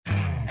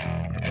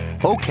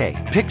Okay,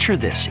 picture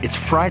this. It's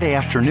Friday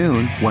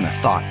afternoon when a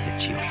thought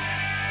hits you.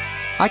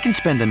 I can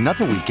spend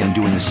another weekend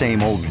doing the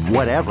same old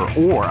whatever,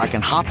 or I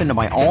can hop into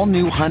my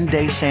all-new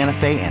Hyundai Santa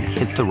Fe and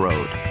hit the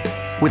road.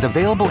 With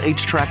available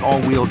H-Track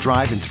all-wheel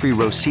drive and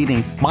 3-row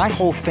seating, my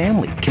whole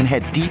family can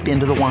head deep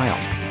into the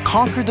wild.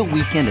 Conquer the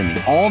weekend in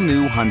the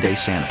all-new Hyundai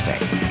Santa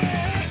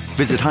Fe.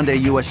 Visit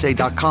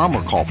HyundaiUSA.com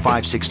or call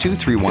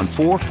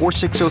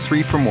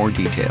 562-314-4603 for more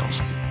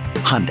details.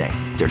 Hyundai,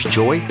 there's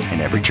joy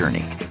in every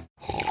journey.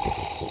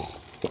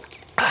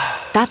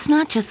 That's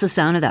not just the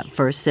sound of that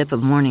first sip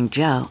of Morning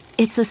Joe.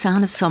 It's the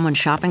sound of someone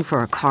shopping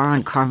for a car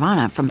on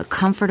Carvana from the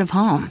comfort of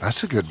home.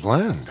 That's a good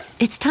blend.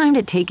 It's time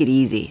to take it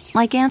easy,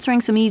 like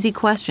answering some easy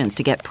questions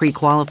to get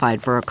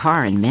pre-qualified for a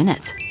car in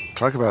minutes.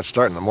 Talk about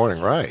starting the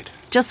morning right.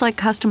 Just like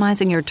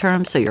customizing your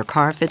terms so your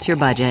car fits your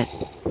budget.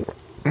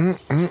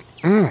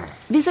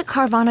 Visit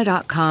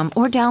Carvana.com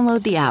or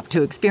download the app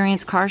to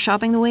experience car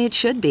shopping the way it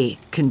should be.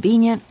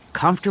 Convenient,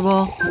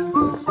 comfortable.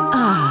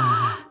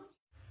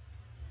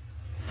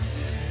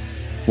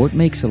 What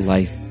makes a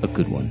life a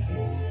good one?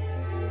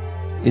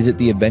 Is it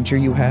the adventure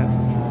you have?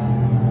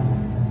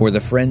 Or the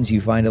friends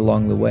you find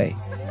along the way?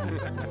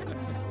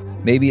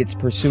 Maybe it's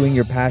pursuing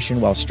your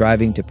passion while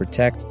striving to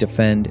protect,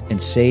 defend,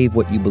 and save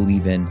what you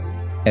believe in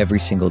every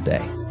single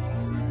day.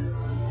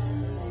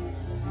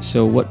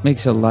 So what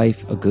makes a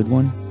life a good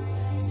one?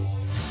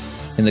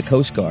 In the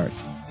Coast Guard,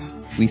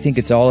 we think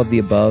it's all of the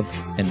above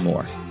and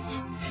more.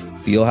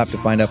 But you'll have to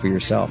find out for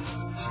yourself.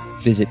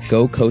 Visit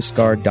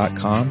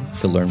gocoastguard.com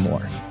to learn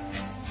more.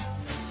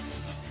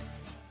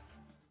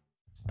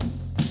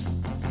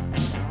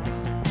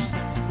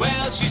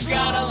 Well, she's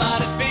got a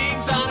lot of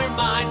things on her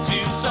mind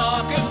to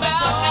talk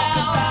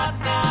about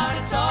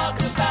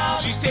now.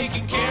 She's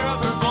taking care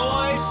of her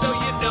voice, so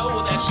you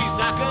know that she's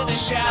not gonna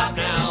shout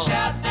now.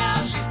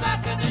 She's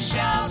not gonna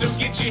shout. So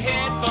get your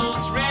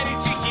headphones ready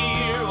to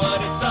hear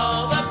what it's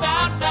all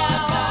about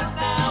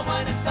now.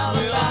 When it's all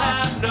we'll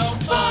have no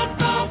fun,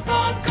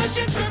 'cause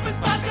your Christmas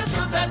podcast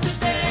comes out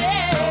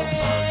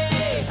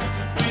today.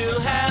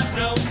 We'll have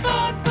no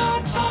fun,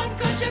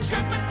 'cause your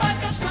Christmas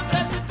podcast comes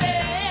out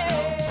today.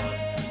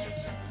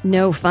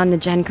 No Fun, the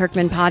Jen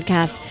Kirkman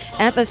Podcast,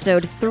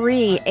 episode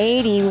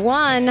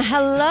 381.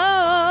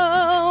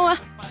 Hello!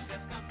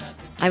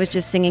 I was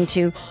just singing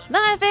to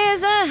Life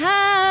is a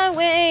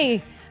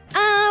Highway.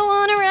 I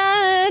want to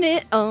ride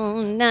it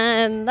all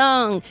night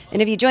long.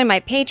 And if you join my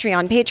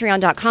Patreon,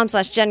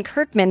 patreon.com/Jen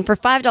Kirkman, for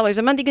 $5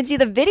 a month, you can see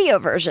the video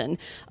version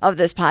of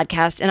this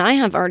podcast. And I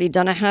have already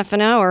done a half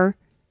an hour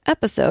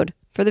episode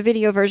for the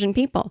video version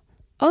people.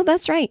 Oh,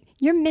 that's right.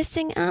 You're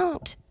missing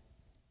out.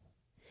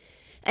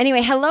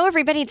 Anyway, hello,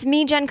 everybody. It's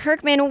me, Jen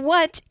Kirkman.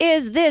 What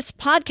is this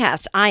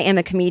podcast? I am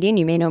a comedian.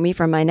 You may know me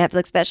from my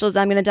Netflix specials,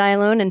 I'm Gonna Die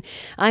Alone, and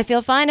I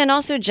Feel Fine, and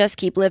also Just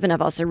Keep Living.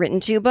 I've also written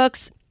 2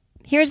 books.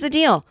 Here's the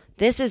deal.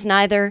 This is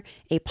neither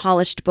a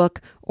polished book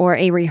or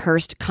a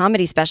rehearsed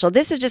comedy special.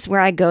 This is just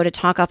where I go to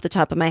talk off the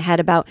top of my head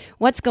about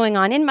what's going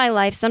on in my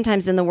life,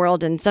 sometimes in the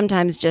world, and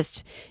sometimes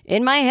just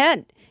in my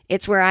head.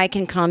 It's where I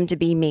can come to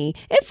be me.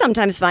 It's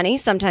sometimes funny,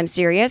 sometimes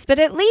serious, but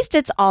at least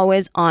it's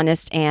always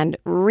honest and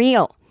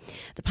real.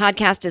 The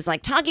podcast is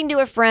like talking to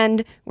a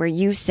friend where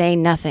you say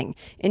nothing.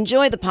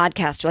 Enjoy the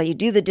podcast while you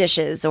do the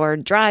dishes or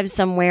drive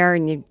somewhere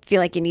and you feel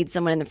like you need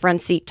someone in the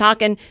front seat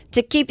talking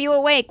to keep you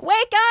awake.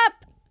 Wake up!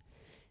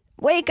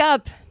 Wake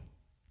up.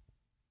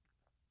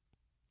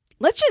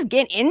 Let's just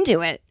get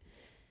into it.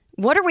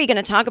 What are we going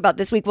to talk about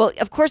this week? Well,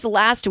 of course,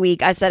 last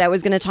week I said I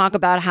was going to talk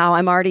about how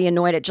I'm already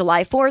annoyed at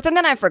July 4th, and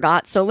then I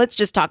forgot. So let's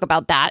just talk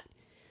about that.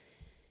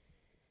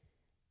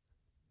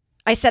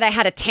 I said I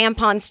had a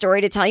tampon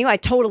story to tell you. I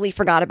totally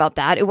forgot about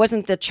that. It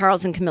wasn't the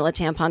Charles and Camilla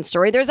tampon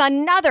story. There's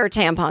another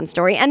tampon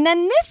story. And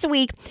then this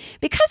week,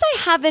 because I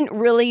haven't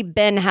really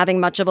been having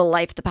much of a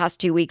life the past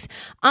 2 weeks,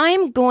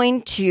 I've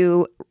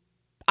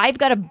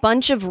got a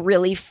bunch of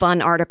really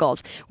fun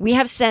articles. We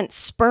have sent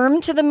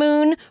sperm to the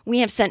moon. We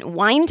have sent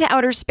wine to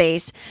outer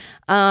space.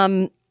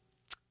 There's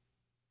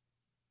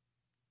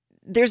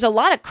a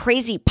lot of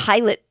crazy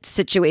pilot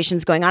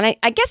situations going on.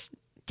 I guess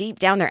deep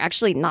down, they're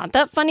actually not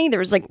that funny. There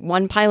was like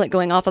one pilot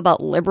going off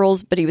about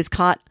liberals, but he was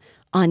caught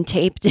on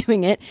tape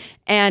doing it.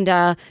 And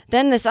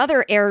then this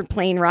other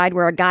airplane ride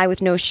where a guy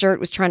with no shirt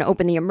was trying to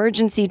open the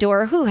emergency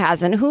door. Who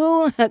hasn't?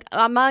 Who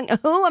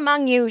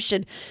among you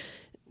should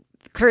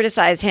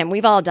criticize him?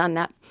 We've all done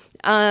that.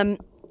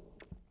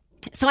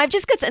 So I've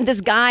just got this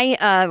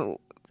guy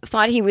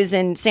thought he was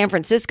in San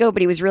Francisco,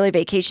 but he was really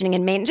vacationing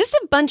in Maine. Just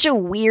a bunch of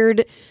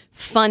weird,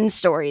 fun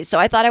stories. So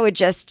I thought I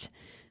would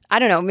I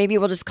don't know, maybe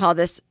we'll just call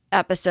this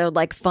episode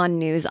like fun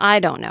news. I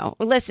don't know.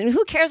 Well, listen,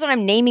 who cares what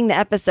I'm naming the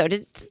episode?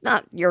 It's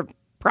not your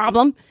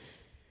problem.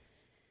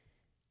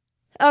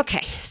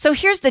 Okay, so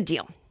here's the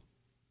deal.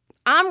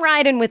 I'm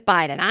riding with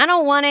Biden. I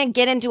don't want to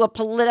get into a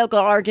political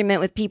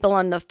argument with people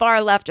on the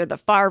far left or the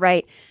far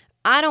right.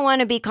 I don't want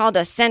to be called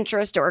a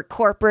centrist or a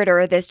corporate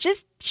or this.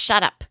 Just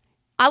shut up.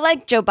 I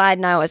like Joe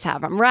Biden. I always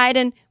have. I'm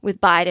riding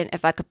with Biden.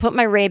 If I could put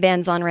my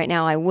Ray-Bans on right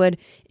now, I would,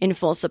 in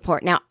full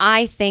support. Now,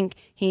 I think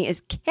he is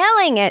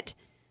killing it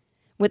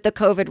with the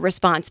COVID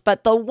response.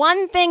 But the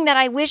one thing that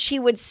I wish he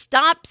would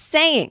stop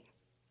saying,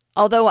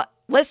 although,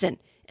 listen,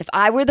 if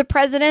I were the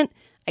president,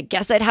 I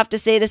guess I'd have to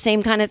say the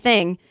same kind of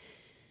thing.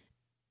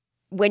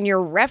 When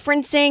you're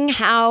referencing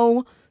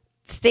how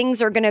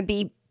things are going to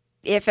be,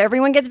 if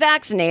everyone gets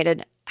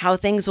vaccinated, how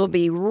things will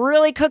be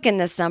really cooking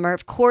this summer,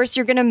 of course,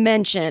 you're going to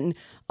mention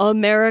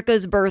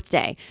America's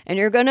birthday and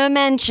you're going to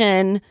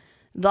mention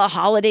the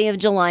holiday of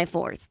July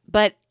 4th.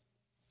 But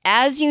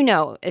as you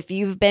know, if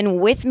you've been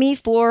with me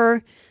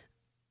for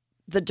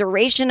the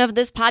duration of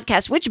this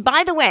podcast, which,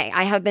 by the way,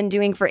 I have been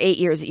doing for 8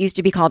 years. It used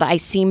to be called I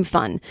Seem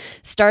Fun.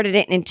 Started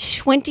it in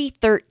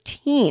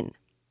 2013.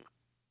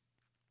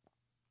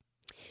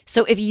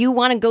 So if you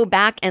want to go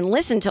back and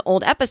listen to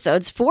old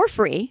episodes for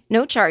free,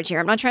 no charge here,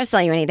 I'm not trying to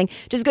sell you anything,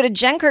 just go to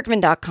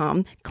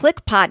jenkirkman.com,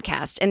 click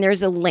podcast, and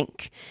there's a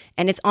link.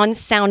 And it's on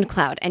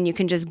SoundCloud. And you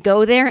can just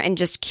go there and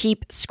just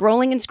keep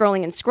scrolling and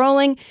scrolling and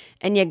scrolling.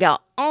 And you go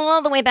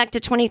all the way back to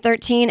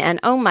 2013. And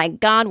oh my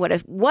God,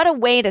 what a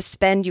way to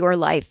spend your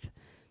life.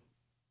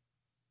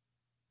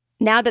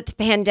 Now that the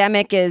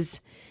pandemic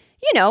is,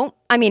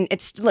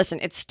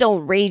 it's still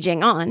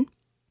raging on.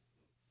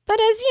 But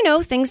as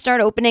things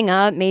start opening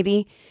up,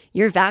 maybe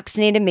you're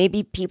vaccinated,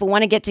 maybe people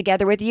want to get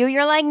together with you.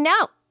 You're like,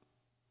 no,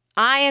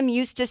 I am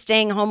used to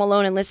staying home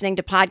alone and listening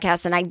to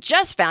podcasts. And I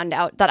just found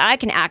out that I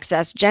can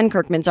access Jen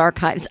Kirkman's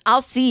archives. I'll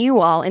see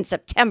you all in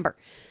September.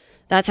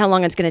 That's how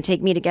long it's going to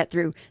take me to get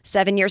through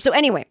 7 years. So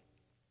anyway,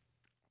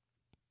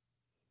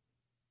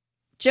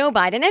 Joe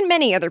Biden and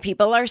many other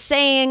people are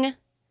saying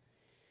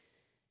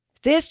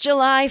this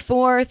July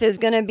 4th is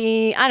going to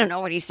be, I don't know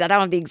what he said. I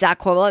don't have the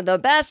exact quote, the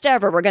best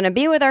ever. We're going to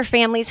be with our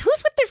families.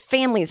 Who's with their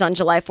families on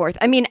July 4th?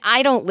 I mean,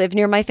 I don't live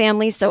near my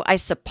family, so I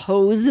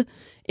suppose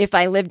if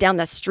I live down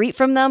the street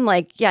from them,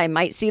 I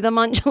might see them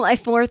on July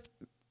 4th.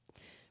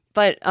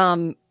 But,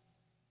 so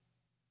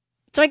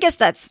I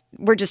guess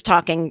we're just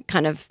talking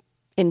kind of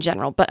in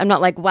general, but I'm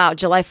not like, wow,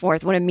 July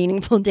 4th, what a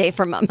meaningful day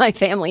for my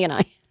family and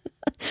I.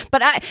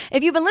 But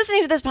if you've been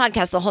listening to this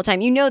podcast the whole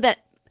time, you know that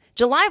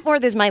July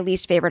 4th is my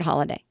least favorite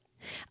holiday.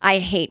 I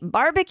hate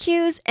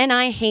barbecues and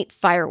I hate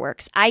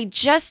fireworks.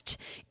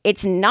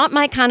 It's not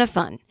my kind of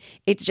fun.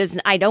 It's just,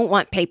 I don't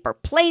want paper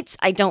plates.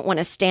 I don't want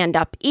to stand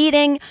up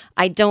eating.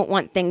 I don't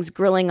want things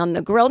grilling on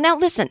the grill. Now,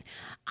 listen,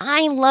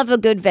 I love a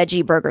good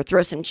veggie burger.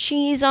 Throw some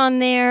cheese on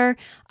there.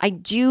 I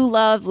do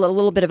love a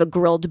little bit of a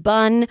grilled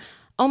bun.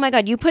 Oh my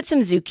God, you put some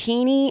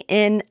zucchini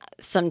in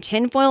some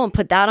tinfoil and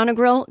put that on a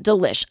grill.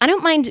 Delish. I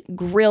don't mind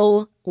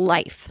grill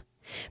life.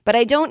 But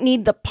I don't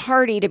need the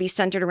party to be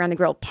centered around the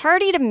grill.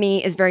 Party to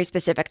me is very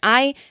specific.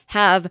 I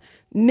have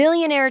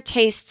millionaire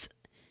tastes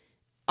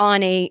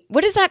on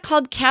what is that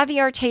called?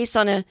 Caviar tastes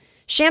on a,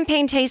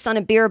 champagne taste on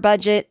a beer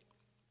budget.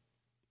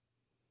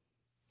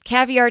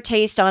 Caviar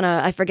taste on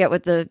I forget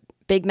what the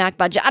Big Mac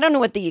budget. I don't know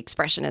what the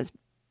expression is,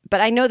 but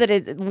I know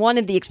that one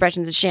of the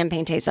expressions is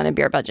champagne taste on a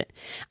beer budget.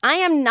 I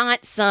am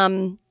not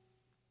some,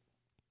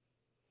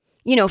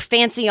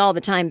 fancy all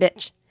the time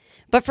bitch.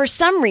 But for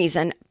some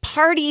reason,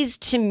 parties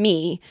to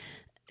me,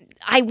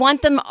 I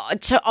want them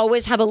to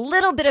always have a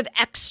little bit of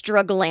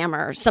extra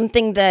glamour,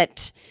 something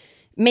that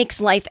makes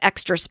life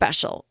extra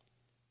special.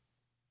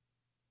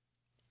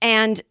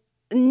 And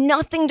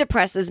nothing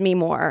depresses me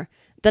more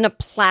than a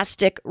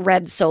plastic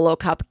red Solo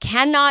cup.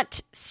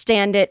 Cannot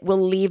stand it.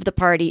 Will leave the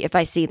party if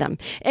I see them.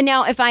 And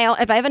now if I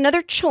have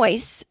another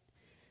choice,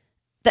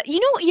 that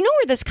you know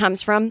where this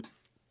comes from?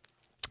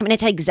 I'm going to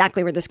tell you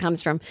exactly where this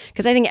comes from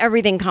because I think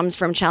everything comes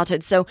from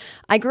childhood. So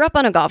I grew up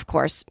on a golf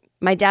course.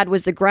 My dad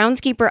was the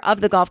groundskeeper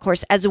of the golf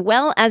course as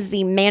well as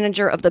the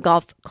manager of the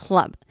golf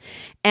club.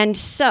 And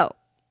so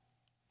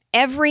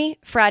every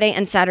Friday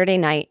and Saturday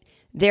night,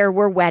 there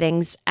were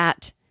weddings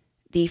at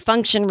the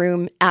function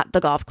room at the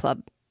golf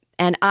club.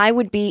 And I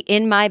would be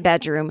in my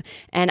bedroom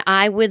and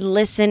I would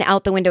listen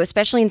out the window,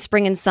 especially in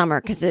spring and summer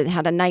because it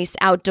had a nice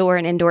outdoor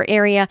and indoor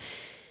area.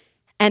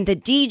 And the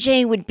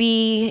DJ would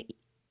be...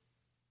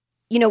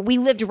 we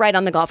lived right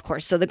on the golf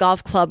course. So the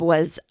golf club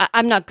was,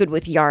 I'm not good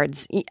with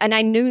yards. And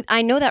I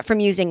know that from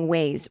using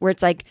Waze where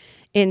it's like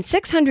in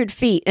 600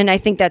 feet. And I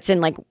think that's in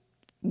like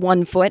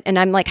 1 foot. And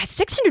I'm like,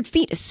 600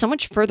 feet is so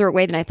much further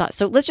away than I thought.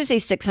 So let's just say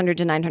 600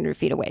 to 900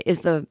 feet away is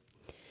the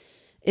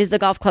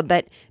golf club.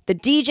 But the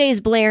DJ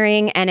is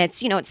blaring and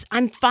it's,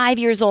 I'm 5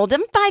 years old.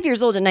 I'm 5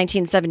 years old in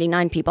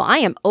 1979, people. I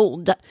am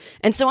old.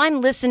 And so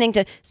I'm listening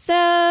to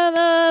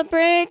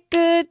Celebrate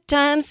Good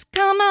Times.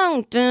 Come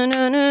on. Dun,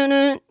 dun, dun,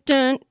 dun,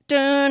 dun,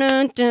 dun,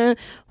 dun, dun.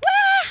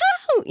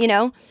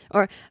 Wahoo!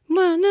 Or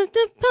one at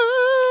the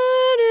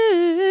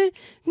party.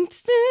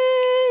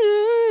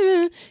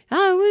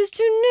 I was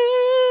too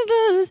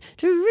nervous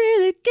to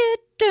really get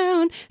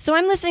down. So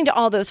I'm listening to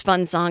all those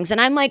fun songs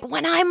and I'm like,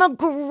 when I'm a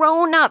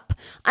grown up,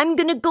 I'm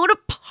going to go to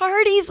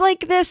parties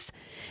like this.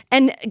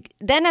 And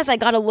then as I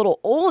got a little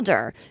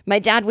older, my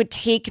dad would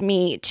take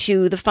me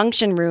to the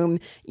function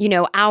room,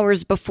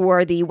 hours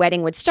before the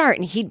wedding would start.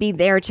 And he'd be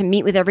there to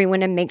meet with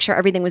everyone and make sure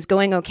everything was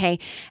going okay.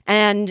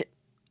 And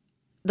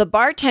the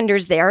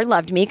bartenders there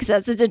loved me because I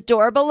was an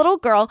adorable little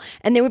girl.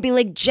 And they would be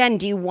like, Jen,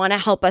 do you want to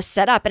help us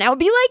set up? And I would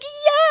be like,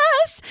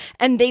 yes.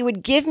 And they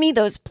would give me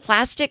those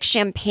plastic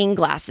champagne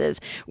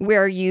glasses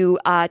where you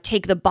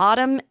take the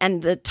bottom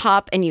and the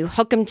top and you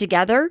hook them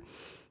together.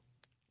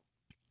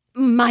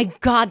 My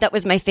God, that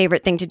was my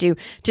favorite thing to do,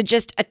 to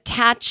just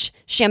attach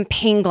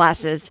champagne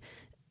glasses.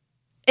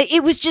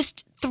 It was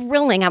just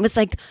thrilling. I was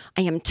like,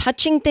 I am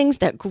touching things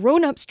that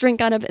grown-ups drink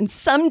out of, and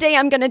someday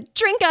I'm going to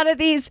drink out of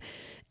these.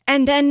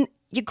 And then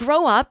you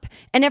grow up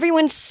and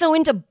everyone's so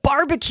into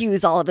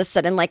barbecues all of a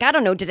sudden. Like, I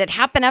don't know, did it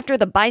happen after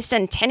the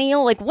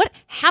bicentennial? Like, what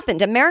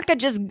happened? America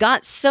just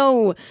got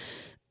so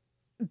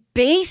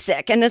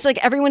basic. And it's like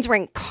everyone's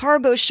wearing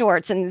cargo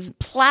shorts and this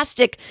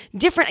plastic,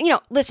 different,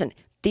 listen,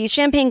 these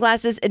champagne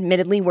glasses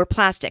admittedly were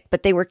plastic,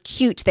 but they were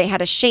cute. They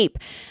had a shape.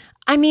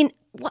 I mean,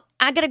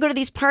 I got to go to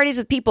these parties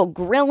with people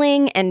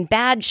grilling and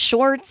bad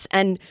shorts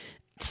and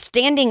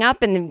standing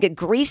up and get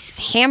grease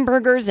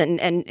hamburgers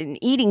and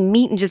eating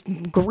meat and just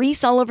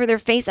grease all over their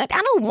face. I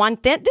don't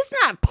want that. This is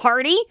not a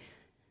party.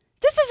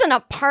 This isn't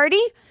a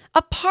party.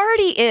 A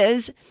party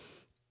is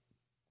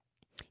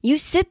you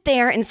sit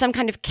there in some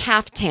kind of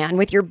caftan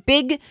with your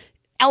big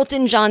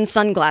Elton John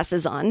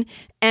sunglasses on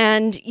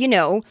and,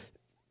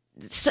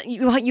 so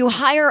you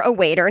hire a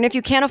waiter, and if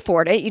you can't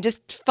afford it, you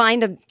just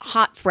find a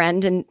hot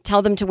friend and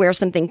tell them to wear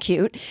something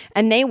cute,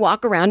 and they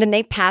walk around and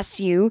they pass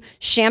you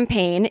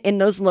champagne in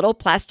those little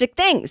plastic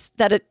things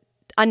that a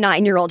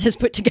 9-year-old has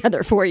put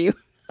together for you.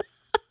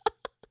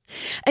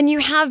 And you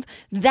have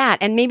that,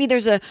 and maybe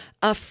there's a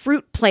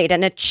fruit plate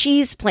and a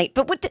cheese plate,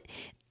 but but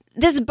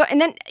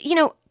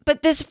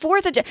this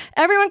 4th of July,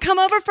 everyone come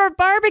over for a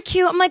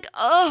barbecue. I'm like,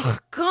 oh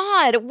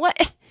God,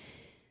 what?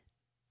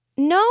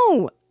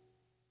 No.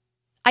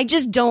 I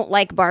just don't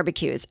like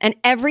barbecues. And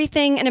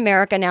everything in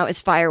America now is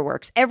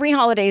fireworks. Every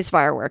holiday is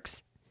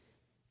fireworks.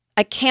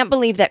 I can't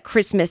believe that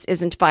Christmas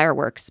isn't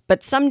fireworks.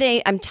 But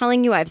someday, I'm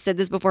telling you, I've said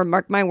this before,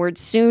 mark my words,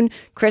 soon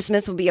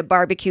Christmas will be a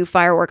barbecue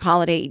firework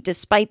holiday,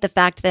 despite the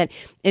fact that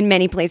in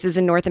many places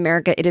in North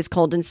America, it is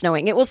cold and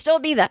snowing. It will still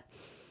be that.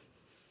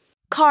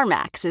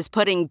 CarMax is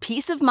putting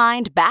peace of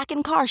mind back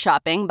in car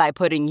shopping by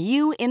putting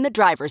you in the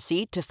driver's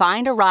seat to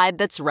find a ride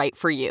that's right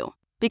for you.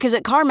 Because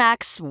at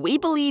CarMax, we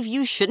believe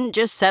you shouldn't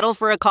just settle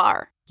for a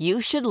car.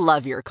 You should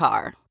love your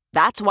car.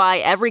 That's why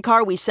every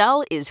car we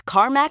sell is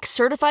CarMax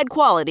certified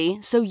quality,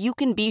 so you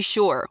can be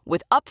sure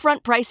with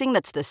upfront pricing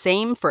that's the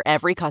same for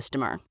every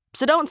customer.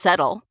 So don't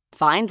settle.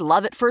 Find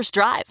love at first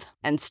drive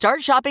and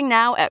start shopping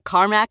now at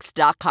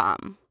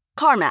CarMax.com.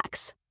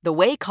 CarMax, the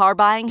way car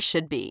buying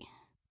should be.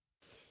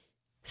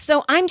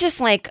 So I'm just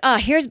like,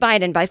 here's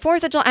Biden by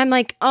 4th of July. I'm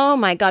like, oh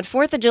my God,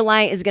 4th of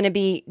July is going to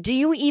be, do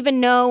you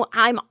even know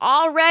I'm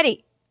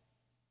already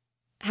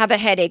have a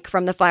headache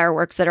from the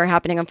fireworks that are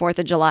happening on 4th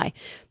of July.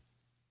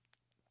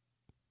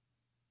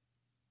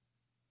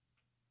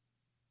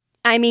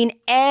 I mean,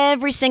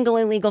 every single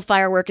illegal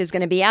firework is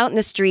going to be out in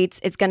the streets.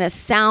 It's going to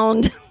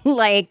sound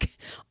like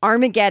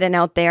Armageddon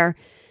out there.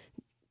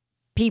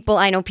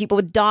 I know people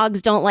with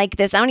dogs don't like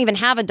this. I don't even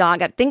have a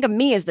dog. I think of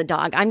me as the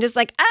dog. I'm just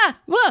like, I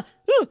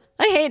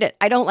hate it.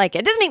 I don't like it.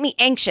 It doesn't make me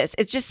anxious.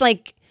 It's just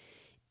like,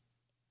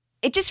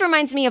 it just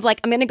reminds me of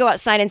like, I'm going to go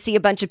outside and see a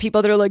bunch of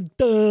people that are like,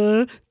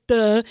 duh.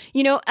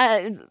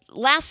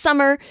 Last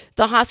summer,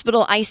 the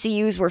hospital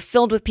ICUs were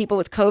filled with people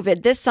with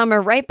COVID. This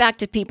summer, right back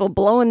to people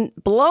blowing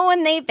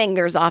their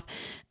fingers off.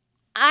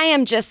 I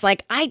am just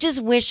like, I just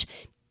wish,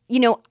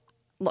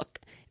 look,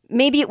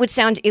 maybe it would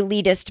sound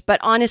elitist, but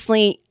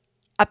honestly,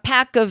 a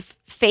pack of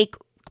fake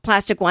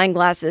plastic wine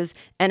glasses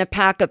and a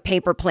pack of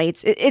paper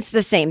plates, it's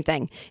the same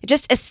thing.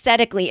 Just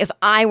aesthetically, if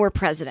I were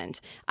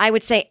president, I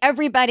would say,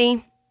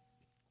 everybody,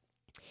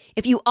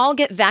 if you all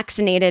get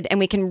vaccinated and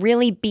we can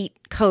really beat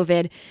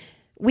COVID,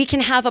 we can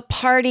have a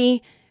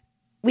party.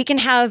 We can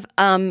have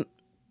a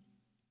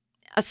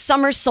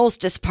summer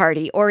solstice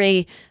party or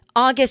a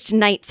August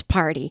nights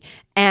party.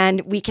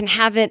 And we can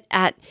have it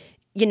at,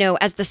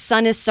 as the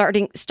sun is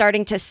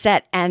starting to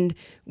set, and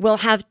we'll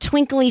have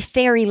twinkly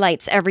fairy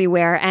lights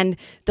everywhere, and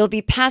there'll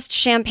be passed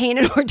champagne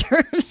and hors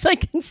d'oeuvres,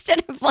 like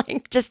instead of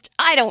like just,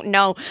 I don't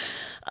know.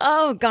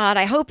 Oh God,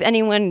 I hope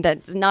anyone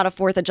that's not a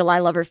 4th of July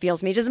lover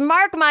feels me. Just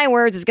mark my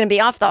words, it's going to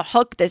be off the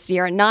hook this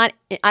year, and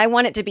I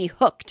want it to be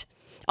hooked.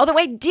 Although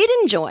I did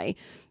enjoy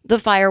the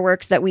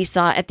fireworks that we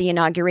saw at the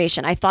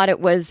inauguration. I thought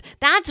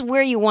that's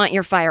where you want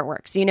your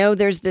fireworks.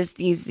 There's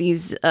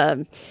these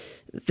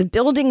the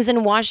buildings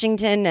in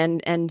Washington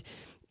and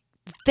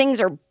things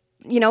are,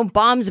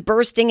 bombs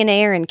bursting in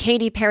air, and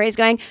Katy Perry's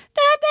going,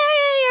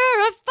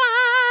 "You're a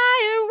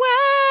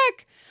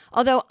firework."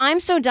 Although I'm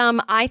so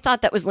dumb, I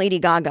thought that was Lady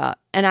Gaga.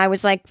 And I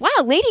was like,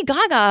 wow, Lady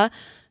Gaga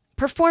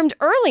performed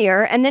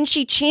earlier, and then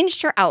she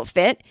changed her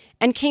outfit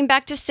and came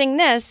back to sing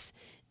this.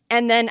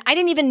 And then I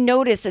didn't even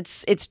notice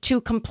it's two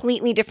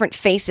completely different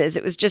faces.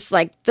 It was just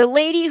like the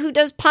lady who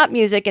does pop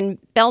music and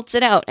belts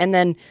it out. And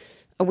then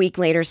a week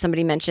later,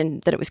 somebody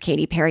mentioned that it was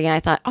Katy Perry. And I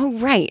thought, oh,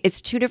 right,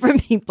 it's two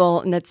different people.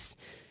 And that's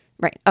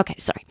right. Okay,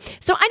 sorry.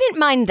 So I didn't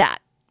mind that,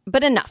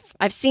 but enough.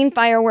 I've seen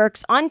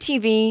fireworks on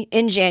TV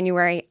in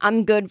January.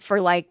 I'm good for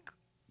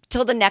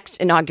till the next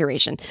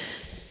inauguration.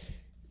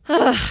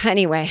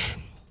 Anyway.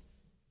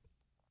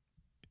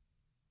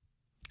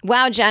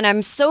 Wow, Jen,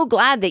 I'm so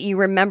glad that you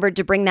remembered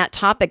to bring that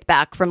topic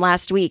back from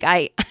last week.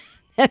 It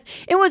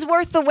was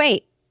worth the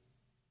wait.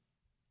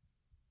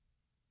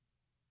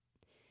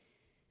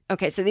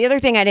 Okay, so the other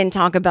thing I didn't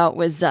talk about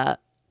was, and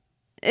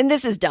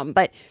this is dumb,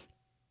 but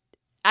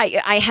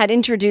I had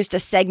introduced a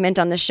segment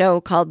on the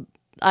show called,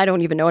 I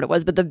don't even know what it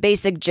was, but the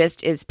basic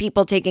gist is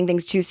people taking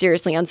things too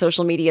seriously on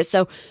social media.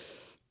 So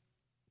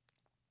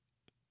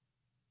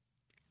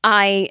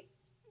I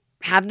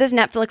have this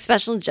Netflix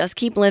special, Just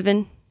Keep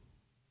Living.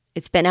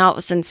 It's been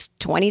out since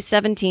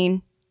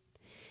 2017.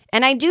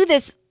 And I do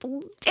this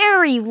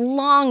very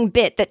long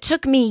bit that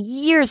took me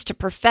years to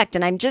perfect.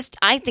 And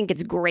I think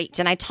it's great.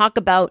 And I talk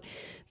about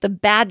the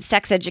bad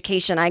sex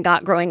education I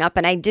got growing up.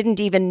 And I didn't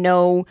even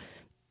know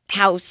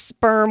how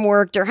sperm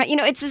worked or how,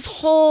 it's this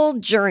whole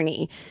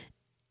journey.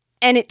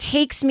 And it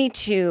takes me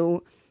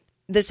to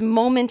this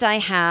moment I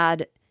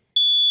had.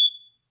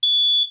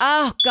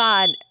 Oh,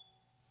 God.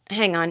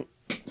 Hang on.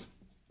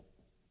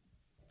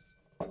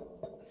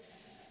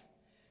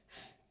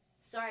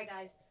 Sorry,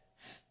 guys.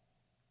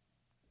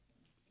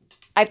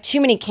 I have too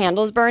many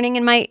candles burning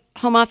in my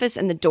home office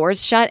and the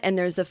door's shut and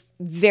there's a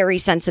very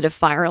sensitive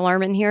fire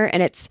alarm in here.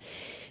 And it's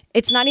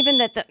not even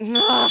that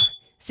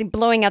see,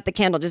 blowing out the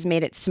candle just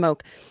made it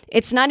smoke.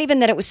 It's not even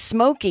that it was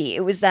smoky.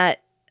 It was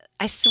that,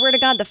 I swear to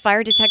God, the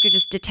fire detector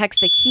just detects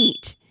the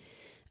heat.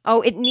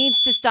 Oh, it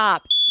needs to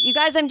stop. You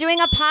guys, I'm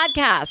doing a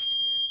podcast.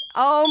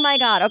 Oh my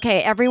God.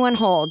 Okay, everyone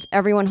hold.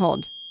 Everyone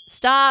hold.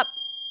 Stop.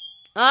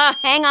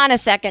 Hang on a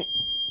second.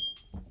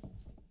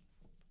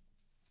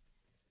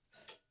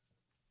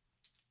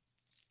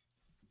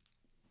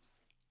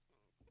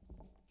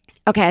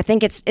 Okay, I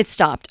think it's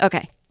stopped.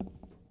 Okay.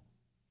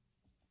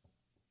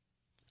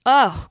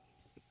 Oh,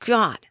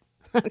 God.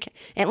 Okay.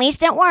 At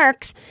least it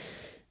works.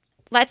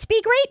 Let's be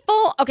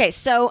grateful. Okay,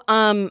 so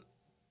I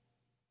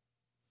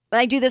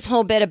do this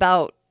whole bit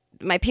about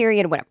my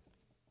period, whatever.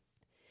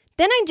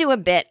 Then I do a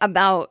bit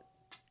about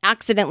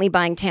accidentally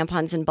buying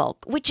tampons in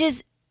bulk, which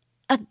is,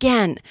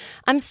 again,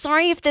 I'm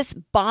sorry if this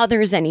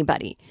bothers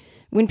anybody.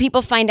 When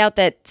people find out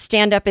that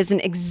stand-up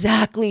isn't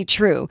exactly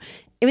true,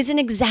 it was an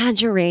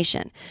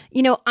exaggeration.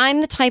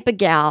 I'm the type of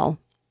gal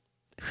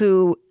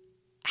who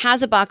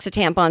has a box of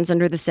tampons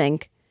under the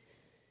sink,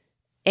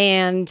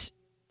 and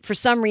for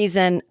some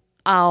reason,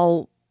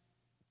 I'll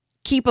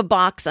keep a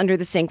box under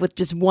the sink with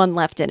just one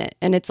left in it.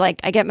 And it's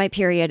like, I get my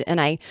period and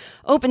I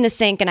open the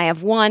sink and I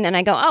have one and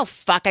I go, oh,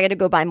 fuck, I got to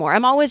go buy more.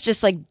 I'm always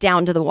just like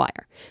down to the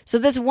wire. So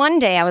this one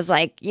day I was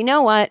like, you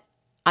know what?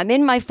 I'm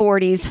in my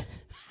 40s.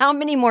 How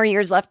many more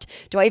years left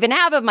do I even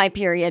have of my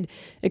period?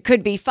 It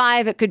could be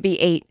 5, it could be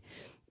 8.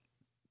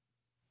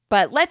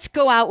 But let's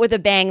go out with a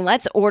bang.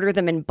 Let's order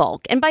them in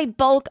bulk. And by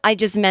bulk, I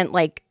just meant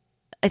like,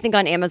 I think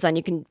on Amazon,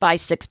 you can buy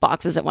 6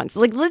 boxes at once.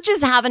 Like, let's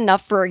just have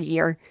enough for a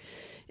year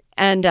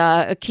and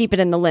keep it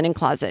in the linen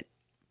closet.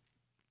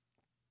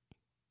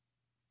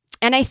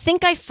 And I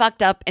think I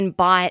fucked up and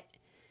bought,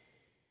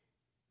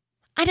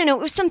 I don't know,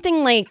 it was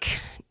something like,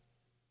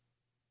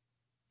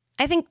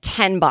 I think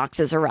 10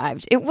 boxes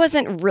arrived. It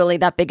wasn't really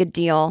that big a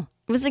deal.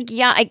 It was like,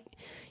 yeah,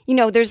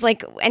 there's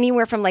like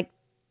anywhere from like,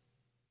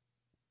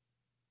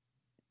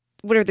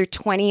 what are there,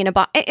 20 in a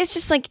box? It's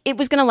just like, it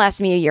was going to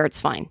last me a year. It's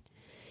fine.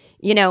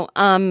 But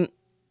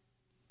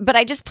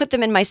I just put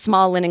them in my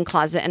small linen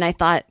closet and I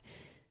thought,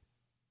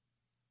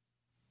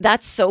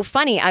 that's so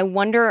funny. I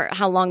wonder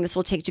how long this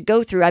will take to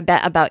go through. I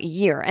bet about a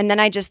year. And then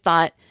I just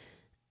thought,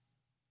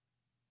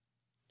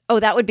 oh,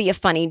 that would be a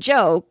funny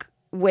joke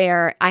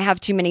where I have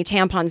too many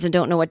tampons and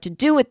don't know what to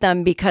do with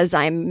them because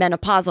I'm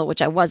menopausal,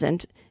 which I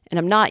wasn't, and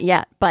I'm not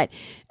yet. But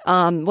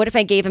what if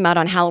I gave them out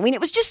on Halloween?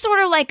 It was just sort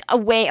of like a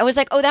way. I was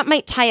like, oh, that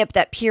might tie up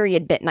that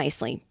period bit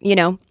nicely,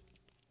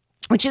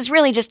 which is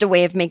really just a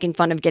way of making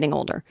fun of getting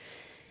older.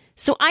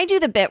 So I do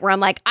the bit where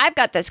I'm like, I've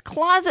got this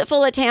closet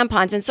full of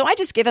tampons, and so I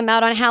just give them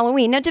out on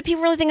Halloween. Now, do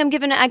people really think I'm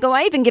giving it?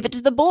 I even give it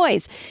to the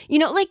boys.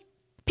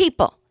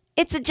 People,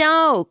 it's a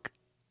joke.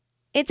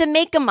 It's a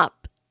make 'em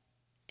up.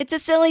 It's a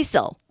silly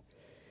sill.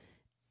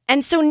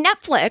 And so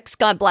Netflix,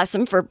 God bless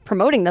them for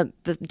promoting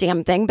the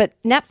damn thing, but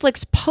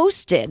Netflix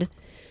posted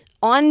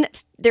on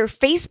their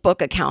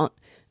Facebook account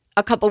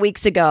a couple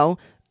weeks ago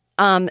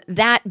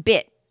that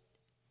bit,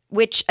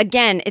 which,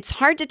 again, it's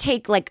hard to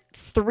take like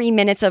 3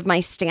 minutes of my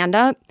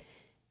stand-up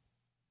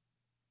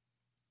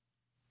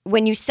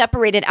when you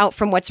separate it out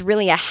from what's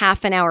really a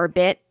half an hour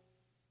bit.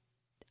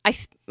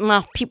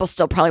 People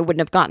still probably wouldn't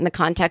have gotten the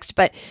context,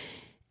 but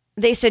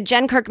they said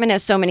Jen Kirkman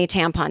has so many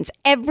tampons.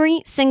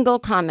 Every single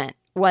comment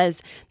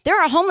was, there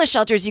are homeless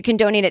shelters you can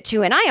donate it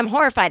to, and I am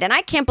horrified, and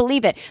I can't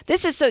believe it.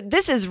 This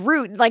is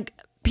rude. Like,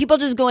 people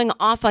just going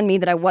off on me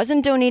that I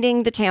wasn't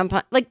donating the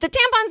tampon. Like, the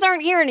tampons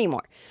aren't here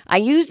anymore. I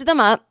used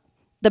them up.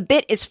 The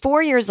bit is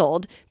 4 years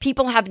old.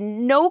 People have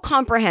no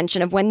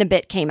comprehension of when the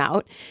bit came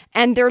out,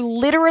 and they're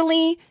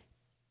literally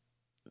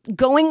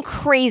going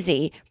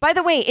crazy. By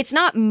the way, it's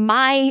not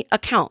my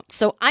account,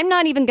 so I'm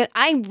not even good.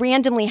 I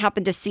randomly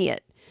happened to see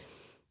it.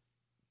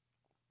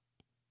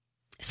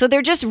 So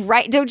they're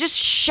just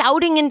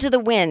shouting into the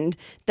wind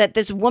that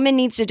this woman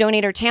needs to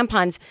donate her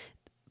tampons.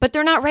 but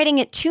they're not writing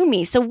it to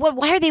me. So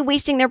why are they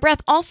wasting their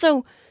breath?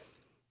 Also,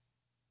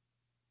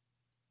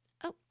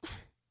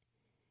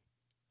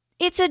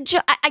 it's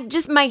I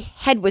just, my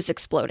head was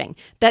exploding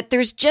that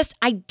there's just,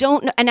 I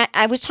don't know. And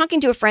I was talking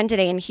to a friend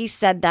today and he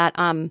said that,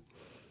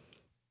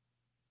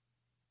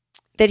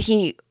 that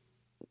he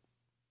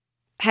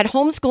had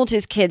homeschooled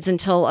his kids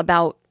until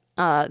about,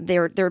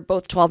 they're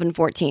both 12 and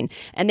 14,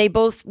 and they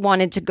both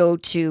wanted to go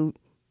to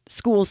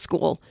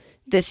school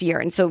this year.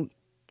 And so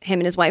him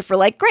and his wife were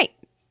like, great,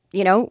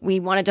 we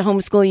wanted to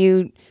homeschool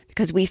you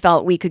because we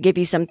felt we could give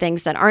you some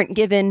things that aren't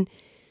given,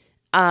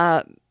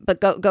 but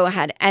go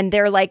ahead. And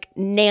they're like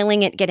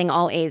nailing it, getting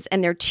all A's.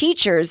 And their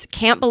teachers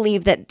can't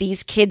believe that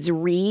these kids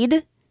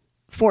read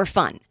for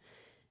fun.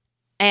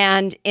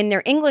 And in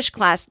their English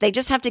class, they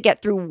just have to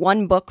get through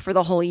one book for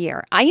the whole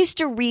year. I used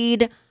to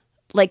read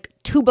like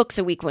 2 books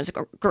a week when I was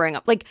growing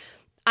up. Like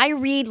I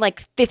read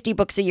like 50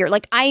 books a year.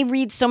 Like I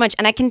read so much,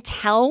 and I can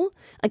tell,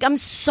 like, I'm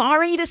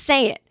sorry to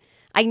say it.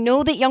 I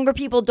know that younger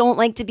people don't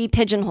like to be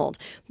pigeonholed,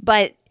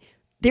 but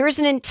there is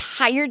an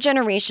entire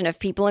generation of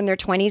people in their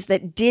 20s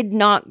that did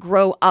not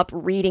grow up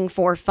reading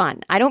for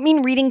fun. I don't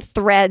mean reading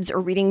threads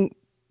or reading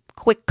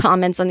quick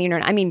comments on the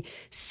internet. I mean,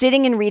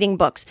 sitting and reading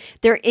books.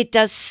 It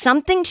does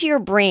something to your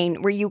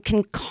brain where you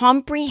can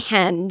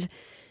comprehend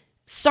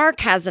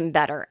sarcasm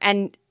better.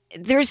 And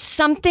there's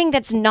something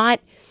that's not,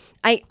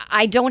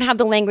 I don't have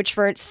the language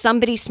for it.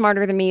 Somebody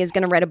smarter than me is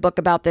going to write a book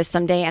about this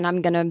someday, and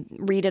I'm going to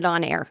read it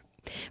on air.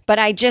 But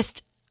I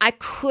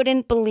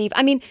couldn't believe,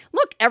 I mean,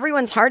 look,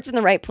 everyone's heart's in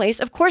the right place.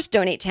 Of course,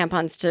 donate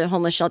tampons to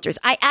homeless shelters.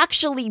 I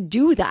actually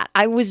do that.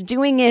 I was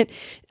doing it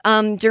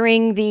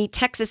during the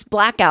Texas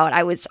blackout.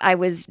 I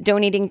was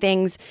donating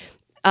things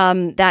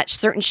that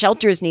certain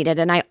shelters needed,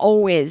 and I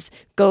always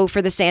go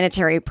for the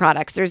sanitary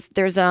products.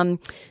 There's an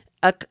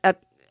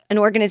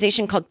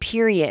organization called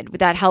Period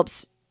that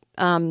helps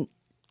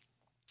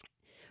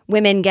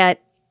women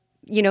get,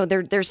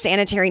 their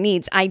sanitary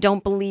needs. I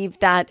don't believe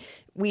that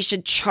we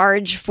should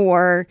charge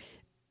for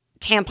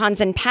tampons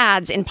and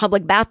pads in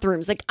public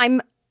bathrooms. Like, I'm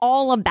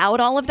all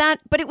about all of that,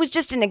 but it was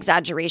just an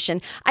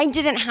exaggeration. I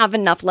didn't have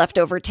enough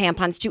leftover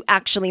tampons to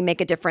actually make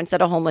a difference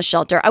at a homeless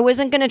shelter. I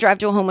wasn't going to drive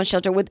to a homeless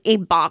shelter with a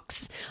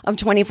box of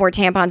 24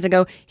 tampons and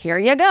go, here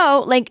you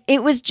go. Like,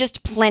 it was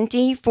just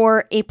plenty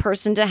for a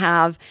person to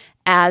have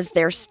as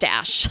their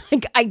stash.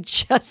 Like, I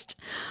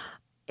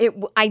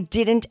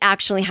didn't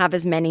actually have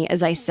as many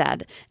as I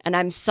said. And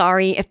I'm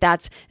sorry if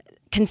that's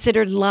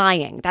considered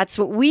lying. That's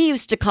what we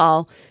used to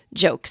call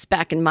jokes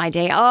back in my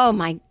day. Oh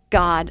my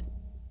God.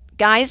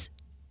 Guys,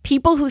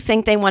 people who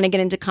think they want to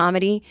get into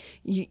comedy,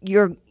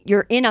 you're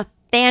in a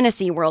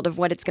fantasy world of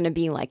what it's going to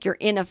be like. You're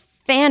in a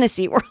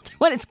fantasy world of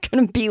what it's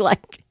going to be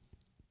like.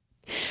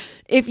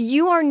 If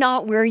you are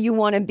not where you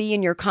want to be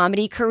in your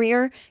comedy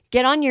career,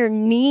 get on your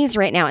knees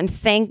right now and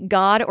thank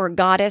God or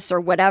goddess or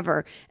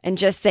whatever, and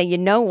just say, you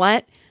know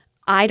what?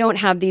 I don't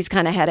have these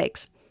kind of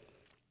headaches.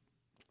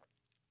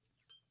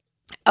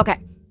 Okay.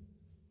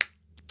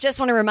 Just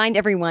want to remind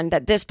everyone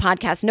that this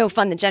podcast, No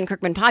Fun, the Jen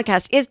Kirkman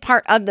podcast, is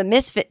part of the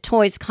Misfit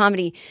Toys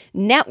Comedy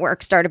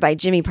Network, started by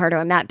Jimmy Pardo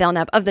and Matt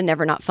Belknap of the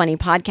Never Not Funny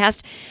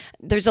podcast.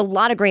 There's a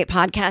lot of great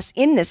podcasts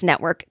in this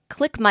network.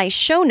 Click my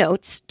show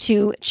notes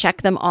to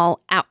check them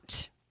all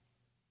out.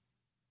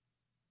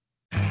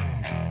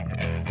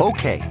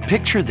 Okay,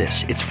 picture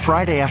this. It's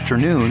Friday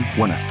afternoon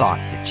when a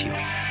thought hits you.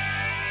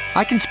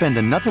 I can spend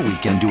another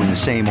weekend doing the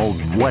same old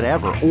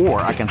whatever,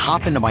 or I can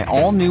hop into my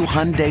all-new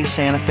Hyundai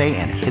Santa Fe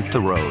and hit the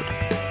road.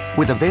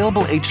 With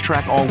available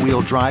H-Track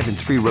all-wheel drive and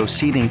 3-row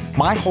seating,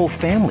 my whole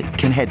family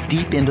can head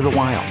deep into the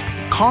wild.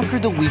 Conquer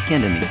the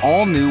weekend in the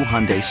all-new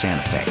Hyundai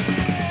Santa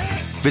Fe.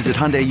 Visit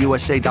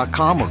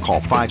HyundaiUSA.com or call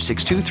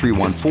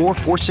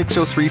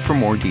 562-314-4603 for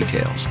more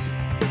details.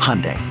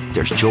 Hyundai,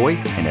 there's joy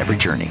in every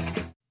journey.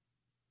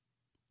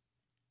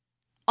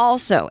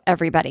 Also,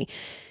 everybody,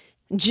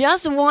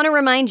 just want to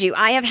remind you,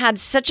 I have had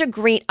such a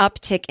great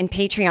uptick in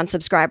Patreon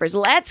subscribers.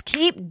 Let's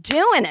keep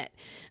doing it.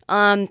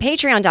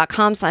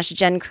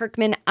 Patreon.com/Jen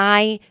Kirkman.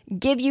 I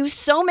give you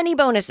so many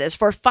bonuses.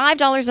 For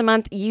 $5 a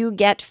month, you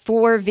get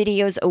 4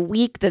 videos a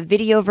week. The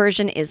video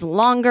version is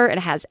longer. It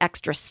has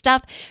extra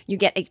stuff. You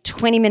get a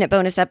 20-minute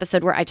bonus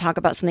episode where I talk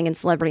about something in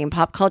celebrity and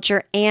pop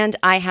culture. And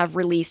I have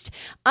released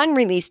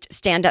unreleased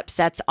stand-up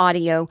sets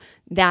audio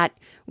that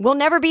will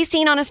never be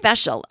seen on a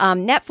special.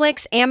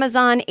 Netflix,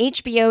 Amazon,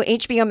 HBO,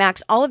 HBO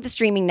Max, all of the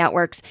streaming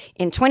networks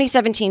in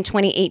 2017,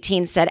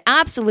 2018 said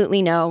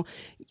absolutely no.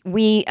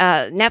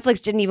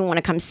 Netflix didn't even want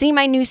to come see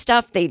my new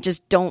stuff.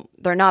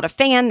 They're not a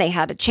fan. They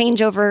had a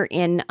changeover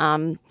in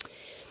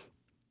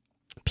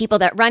people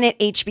that run it.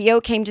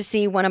 HBO came to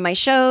see one of my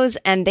shows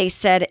and they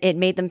said it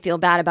made them feel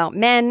bad about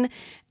men.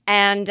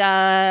 And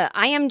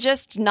I am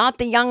just not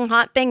the young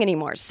hot thing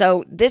anymore.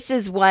 So this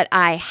is what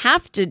I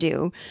have to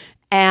do.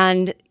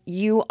 And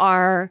you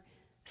are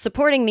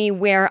supporting me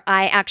where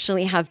I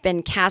actually have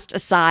been cast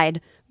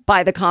aside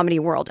by the comedy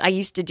world. I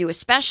used to do a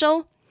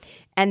special,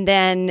 and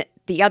then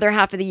the other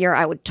half of the year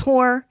I would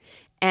tour,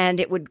 and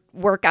it would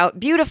work out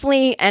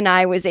beautifully, and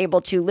I was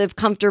able to live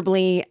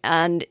comfortably,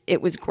 and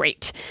it was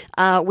great.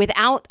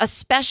 Without a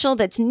special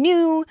that's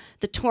new,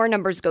 the tour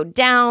numbers go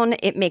down.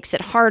 It makes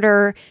it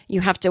harder.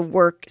 You have to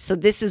work. So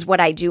this is what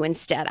I do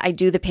instead. I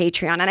do the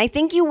Patreon, and I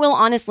think you will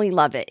honestly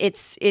love it.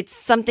 It's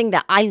something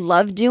that I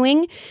love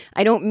doing.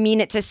 I don't mean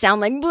it to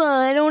sound like,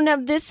 I don't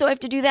have this, so I have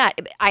to do that.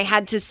 I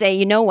had to say,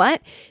 you know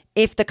what?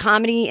 If the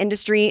comedy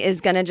industry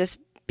is going to just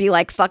be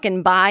like,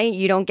 fucking bye,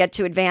 you don't get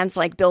to advance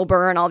like Bill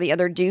Burr and all the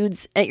other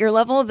dudes at your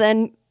level,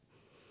 then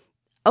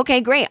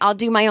okay, great, I'll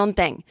do my own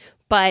thing.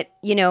 But,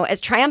 you know,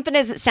 as triumphant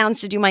as it sounds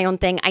to do my own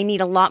thing, I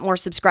need a lot more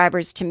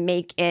subscribers to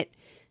make it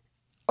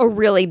a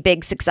really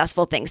big,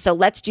 successful thing. So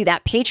let's do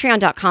that.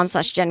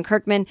 Patreon.com/Jen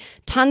Kirkman.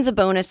 Tons of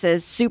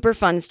bonuses, super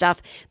fun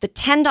stuff. The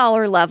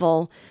 $10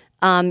 level,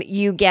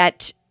 you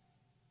get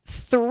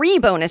 3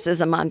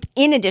 bonuses a month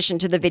in addition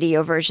to the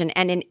video version.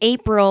 And in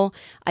April,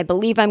 I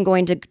believe I'm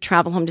going to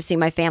travel home to see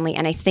my family.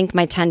 And I think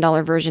my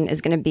 $10 version is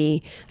going to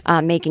be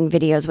making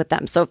videos with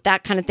them. So if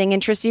that kind of thing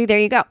interests you, there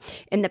you go.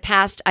 In the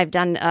past, I've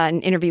done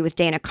an interview with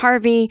Dana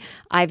Carvey.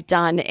 I've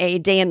done a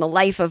day in the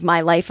life of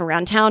my life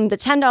around town. The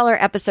 $10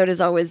 episode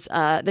is always,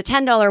 the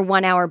 $10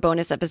 1 hour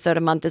bonus episode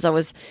a month is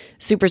always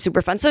super,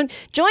 super fun. So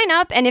join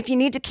up. And if you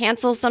need to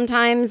cancel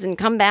sometimes and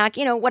come back,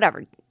 you know,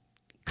 whatever.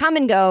 Come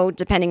and go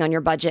depending on your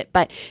budget,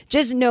 but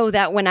just know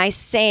that when I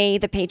say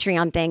the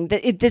Patreon thing,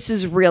 this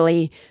is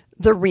really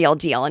the real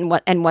deal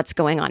and what's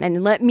going on.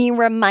 And let me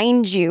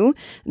remind you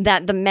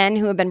that the men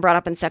who have been brought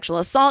up in sexual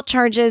assault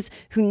charges,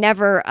 who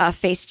never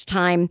faced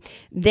time,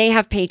 they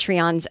have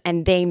Patreons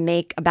and they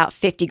make about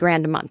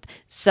 $50,000 a month.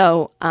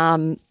 So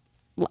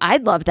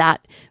I'd love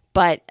that,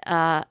 but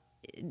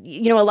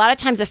you know, a lot of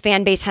times a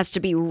fan base has to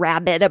be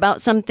rabid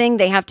about something.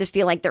 They have to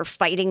feel like they're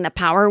fighting the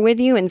power with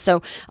you. And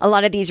so a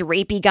lot of these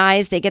rapey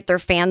guys, they get their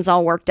fans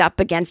all worked up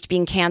against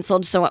being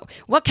canceled. So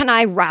what can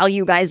I rile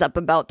you guys up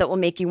about that will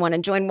make you want to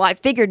join? Well, I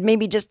figured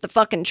maybe just the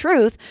fucking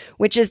truth,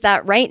 which is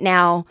that right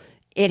now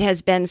it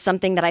has been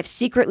something that I've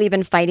secretly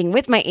been fighting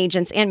with my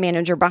agents and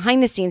manager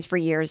behind the scenes for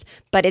years,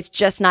 but it's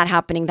just not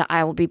happening that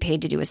I will be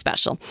paid to do a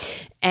special.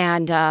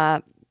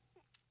 And,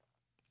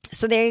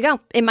 so there you go.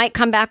 It might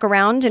come back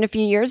around in a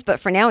few years, but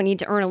for now I need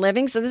to earn a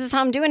living. So this is how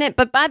I'm doing it.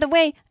 But by the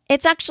way,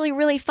 it's actually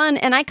really fun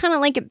and I kind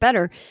of like it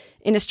better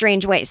in a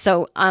strange way.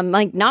 So I'm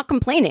like not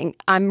complaining.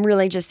 I'm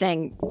really just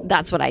saying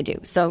that's what I do.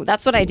 So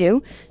that's what I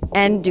do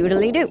and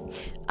doodly do.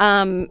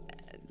 And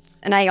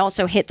I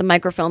also hit the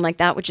microphone like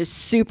that, which is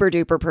super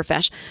duper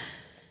profesh.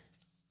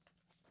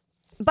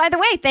 By the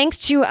way, thanks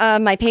to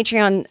my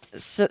Patreon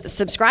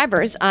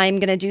subscribers, I'm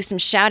going to do some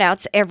shout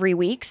outs every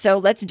week. So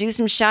let's do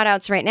some shout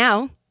outs right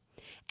now.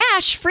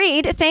 Ash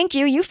Freed, thank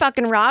you. You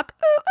fucking rock.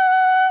 Ooh,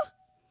 ooh.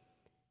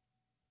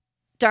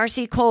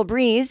 Darcy Cole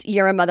Breeze,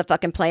 you're a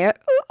motherfucking player.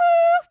 Ooh,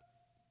 ooh.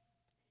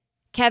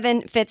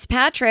 Kevin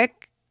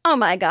Fitzpatrick, oh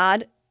my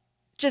God.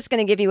 Just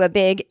going to give you a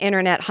big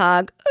internet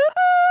hug. Ooh,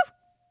 ooh.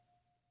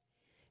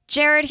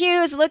 Jared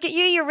Hughes, look at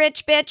you, you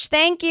rich bitch.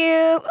 Thank you.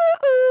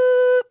 Ooh,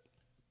 ooh.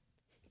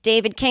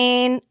 David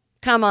Kane,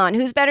 come on.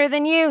 Who's better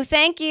than you?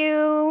 Thank you.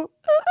 Ooh,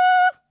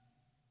 ooh.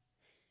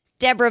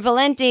 Deborah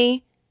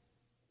Valenti,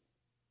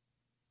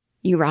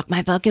 you rock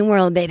my fucking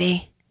world,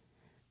 baby.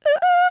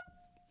 Ooh.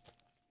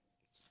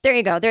 There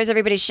you go. There's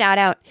everybody's shout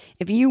out.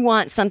 If you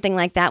want something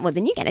like that, well,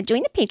 then you got to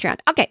join the Patreon.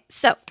 Okay,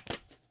 so.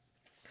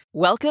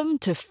 Welcome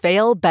to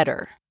Fail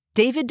Better,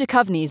 David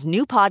Duchovny's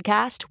new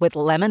podcast with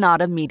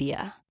Lemonada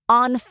Media.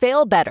 On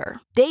Fail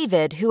Better,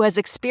 David, who has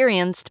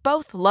experienced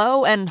both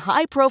low and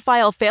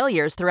high-profile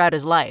failures throughout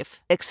his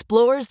life,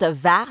 explores the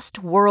vast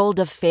world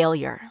of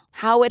failure,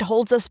 how it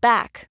holds us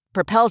back,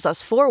 propels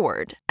us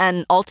forward,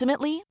 and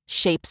ultimately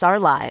shapes our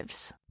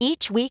lives.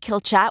 Each week he'll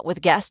chat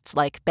with guests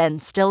like Ben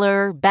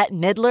Stiller, Bette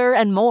Midler,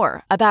 and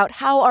more about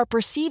how our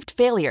perceived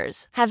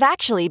failures have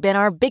actually been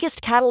our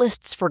biggest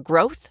catalysts for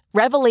growth,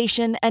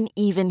 revelation, and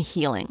even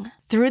healing.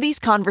 Through these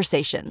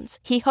conversations,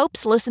 he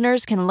hopes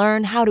listeners can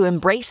learn how to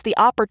embrace the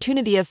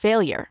opportunity of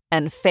failure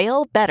and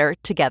fail better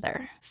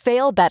together.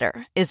 Fail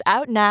Better is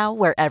out now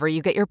wherever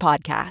you get your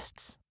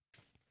podcasts.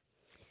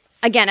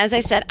 Again, as I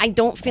said, I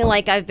don't feel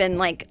like I've been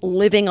like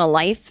living a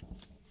life.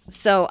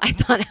 So I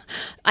thought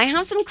I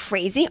have some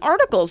crazy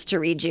articles to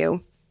read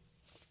you.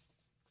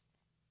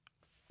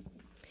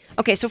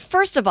 Okay, so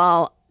first of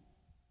all,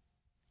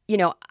 you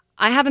know,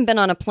 I haven't been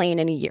on a plane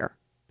in a year.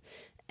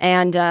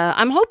 And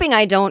I'm hoping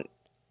I don't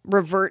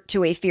revert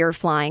to a fear of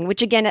flying,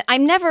 which again,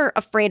 I'm never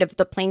afraid of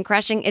the plane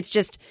crashing. It's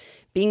just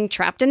being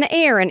trapped in the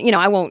air. And, you know,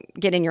 I won't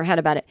get in your head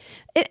about it.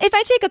 If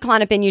I take a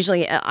Klonopin,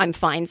 usually I'm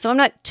fine. So I'm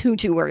not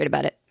too worried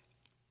about it.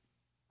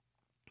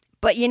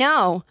 But, you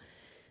know,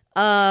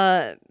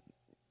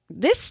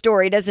 this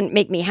story doesn't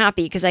make me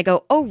happy because I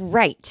go, oh,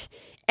 right.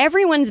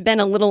 Everyone's been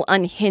a little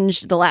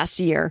unhinged the last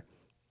year,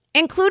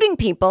 including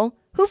people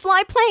who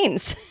fly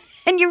planes.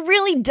 And you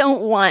really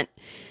don't want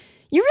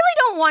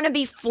to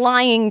be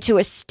flying to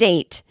a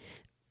state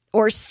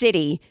or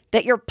city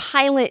that your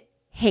pilot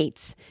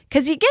hates.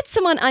 Because you get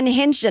someone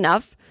unhinged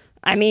enough,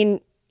 I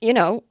mean, you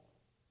know,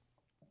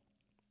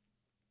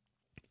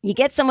 you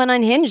get someone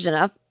unhinged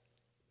enough,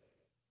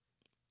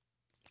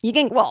 You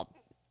think, well,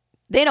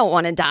 they don't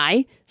want to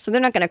die, so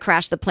they're not going to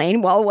crash the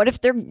plane. Well, what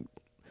if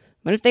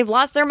they've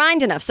lost their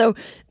mind enough? So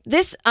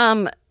this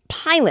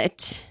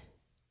pilot,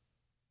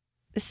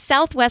 the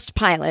Southwest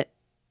pilot,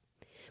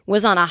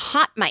 was on a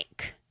hot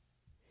mic.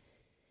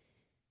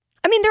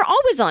 I mean, they're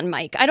always on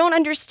mic. I don't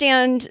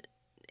understand,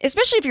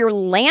 especially if you're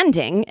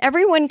landing,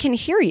 everyone can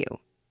hear you.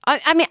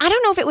 I mean, I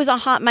don't know if it was a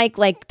hot mic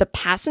like the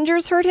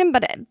passengers heard him,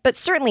 but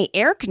certainly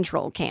air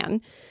control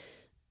can.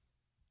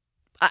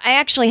 I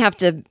actually have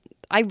to,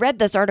 I read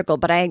this article,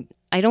 but I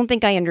don't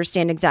think I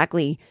understand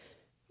exactly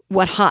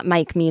what hot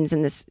mic means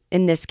in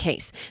this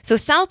case. So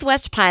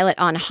Southwest pilot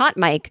on hot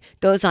mic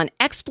goes on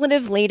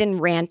expletive-laden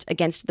rant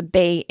against the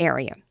Bay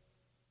Area.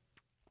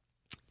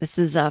 This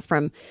is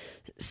from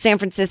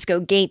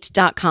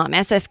SanFranciscoGate.com,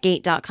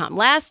 sfgate.com.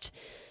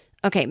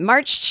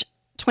 March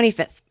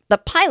 25th. The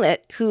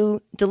pilot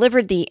who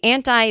delivered the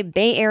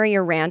anti-Bay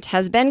Area rant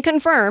has been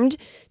confirmed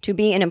to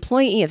be an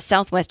employee of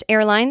Southwest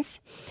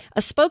Airlines.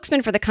 A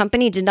spokesman for the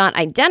company did not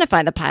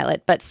identify the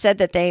pilot, but said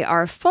that they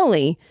are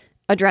fully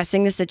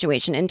addressing the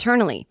situation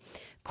internally.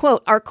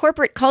 Quote, our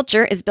corporate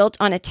culture is built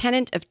on a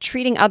tenet of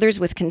treating others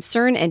with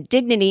concern and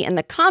dignity, and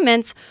the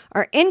comments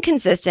are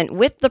inconsistent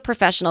with the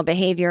professional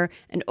behavior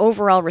and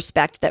overall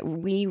respect that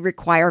we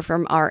require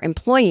from our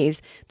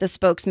employees, the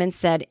spokesman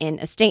said in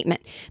a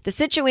statement. The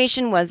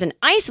situation was an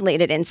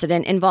isolated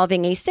incident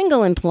involving a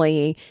single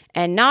employee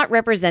and not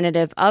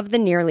representative of the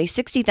nearly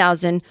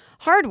 60,000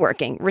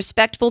 hardworking,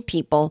 respectful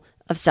people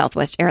of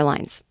Southwest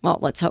Airlines. Well,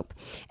 let's hope.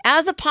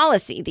 As a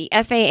policy, the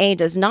FAA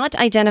does not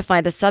identify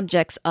the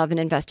subjects of an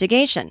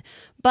investigation,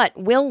 but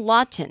Will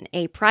Lawton,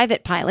 a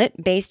private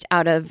pilot based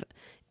out of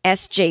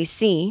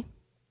SJC,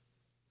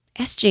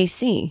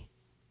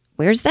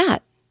 where's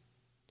that?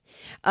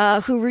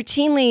 Who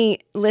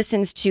routinely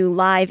listens to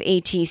live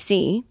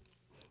ATC,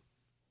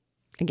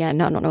 again,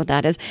 I don't know what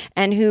that is,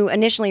 and who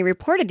initially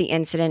reported the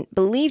incident,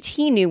 believed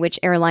he knew which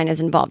airline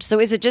is involved. So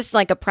is it just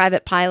like a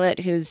private pilot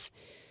who's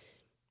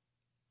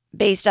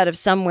based out of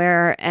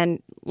somewhere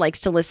and likes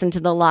to listen to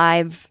the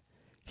live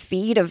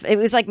feed of, it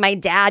was like my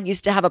dad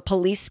used to have a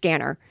police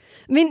scanner.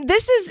 I mean,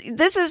 this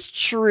is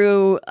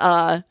true,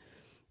 I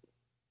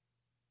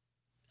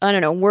don't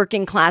know,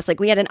 working class.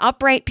 Like we had an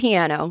upright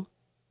piano.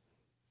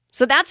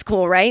 So that's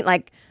cool, right?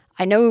 Like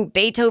I know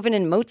Beethoven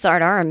and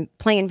Mozart are, I'm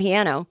playing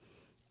piano.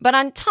 But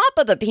on top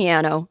of the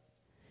piano,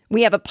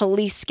 we have a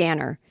police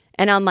scanner.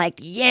 And I'm like,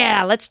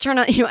 yeah, let's turn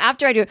on,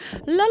 after I do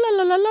la, la,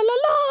 la, la, la, la,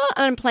 la,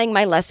 and I'm playing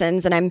my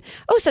lessons and I'm,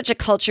 such a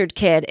cultured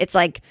kid. It's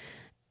like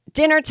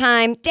dinner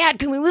time. Dad,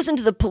 can we listen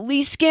to the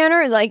police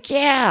scanner? Like,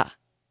 yeah.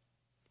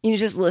 You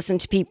just listen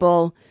to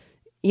people,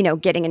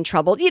 getting in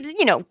trouble.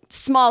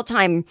 Small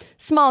time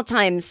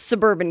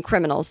suburban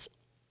criminals.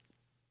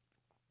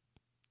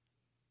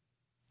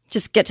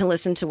 Just get to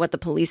listen to what the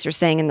police are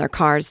saying in their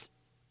cars.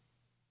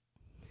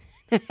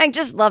 I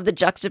just love the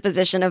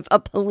juxtaposition of a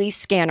police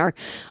scanner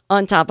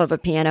on top of a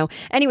piano.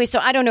 Anyway, so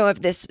I don't know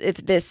if this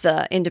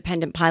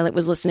independent pilot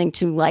was listening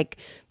to like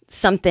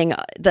something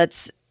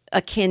that's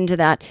akin to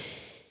that.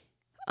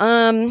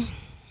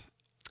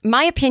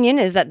 My opinion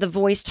is that the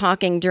voice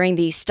talking during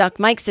the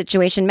stuck mic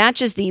situation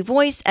matches the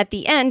voice at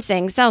the end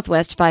saying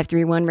Southwest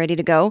 531 ready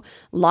to go.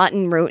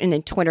 Lawton wrote in a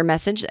Twitter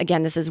message.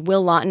 Again, this is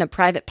Will Lawton, a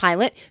private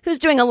pilot who's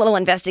doing a little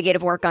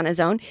investigative work on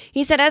his own.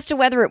 He said as to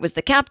whether it was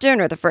the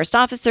captain or the first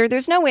officer,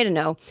 there's no way to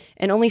know.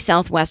 And only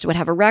Southwest would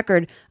have a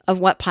record of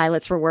what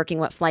pilots were working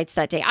what flights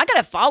that day. I got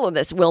to follow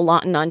this Will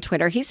Lawton on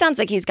Twitter. He sounds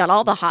like he's got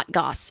all the hot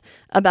goss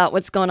about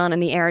what's going on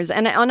in the airs.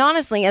 And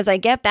honestly, as I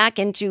get back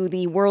into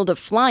the world of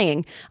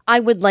flying,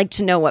 I would like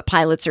to know what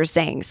pilots are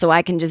saying so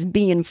I can just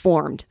be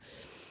informed.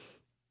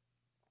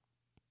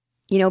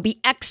 Be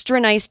extra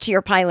nice to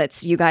your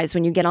pilots, you guys,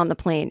 when you get on the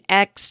plane.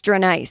 Extra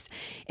nice.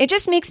 It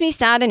just makes me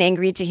sad and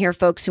angry to hear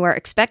folks who are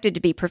expected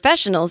to be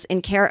professionals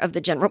in care of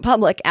the general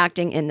public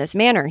acting in this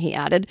manner, he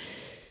added.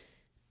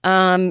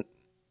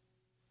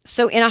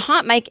 So in a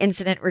hot mic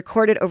incident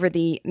recorded over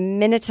the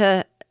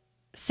Mineta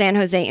San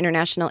Jose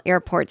International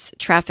Airport's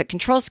traffic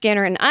control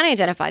scanner, an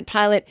unidentified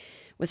pilot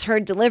was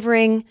heard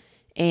delivering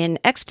an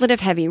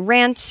expletive-heavy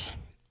rant.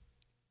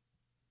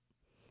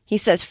 He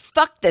says,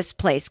 fuck this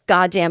place,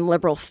 goddamn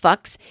liberal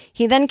fucks.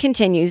 He then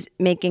continues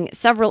making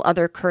several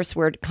other curse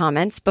word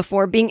comments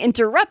before being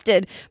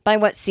interrupted by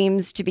what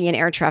seems to be an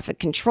air traffic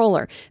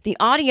controller. The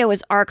audio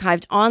is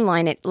archived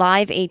online at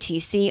Live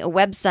ATC, a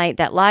website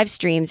that live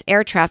streams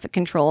air traffic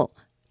control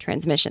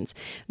transmissions.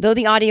 Though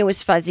the audio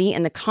is fuzzy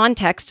and the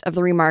context of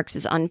the remarks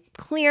is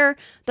unclear,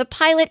 the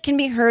pilot can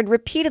be heard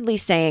repeatedly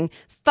saying,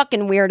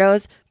 fucking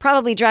weirdos,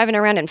 probably driving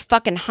around in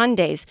fucking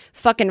Hyundais,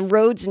 fucking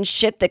roads and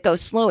shit that go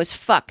slow as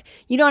fuck.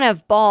 You don't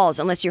have balls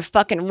unless you're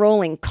fucking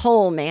rolling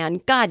coal,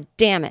 man. God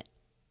damn it.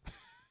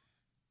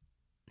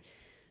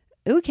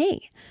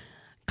 Okay.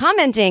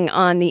 Commenting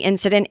on the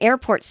incident,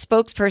 airport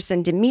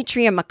spokesperson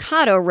Demetria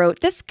Mikado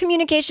wrote, this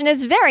communication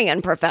is very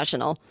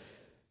unprofessional.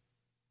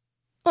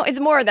 Well,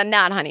 it's more than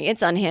that, honey.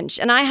 It's unhinged.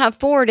 And I have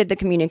forwarded the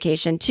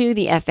communication to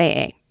the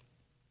FAA.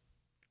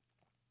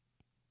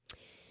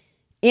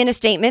 In a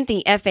statement,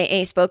 the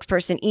FAA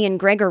spokesperson Ian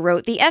Gregor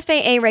wrote, "The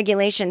FAA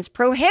regulations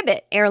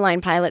prohibit airline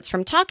pilots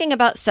from talking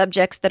about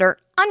subjects that are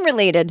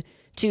unrelated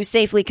to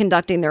safely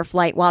conducting their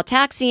flight while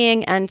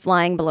taxiing and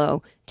flying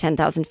below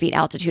 10,000 feet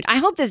altitude." I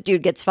hope this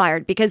dude gets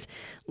fired because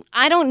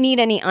I don't need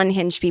any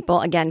unhinged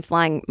people, again,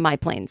 flying my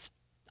planes.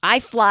 I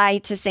fly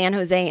to San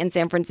Jose and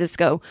San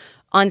Francisco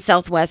on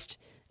Southwest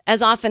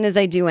as often as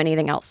I do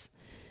anything else.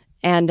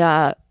 And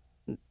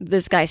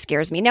this guy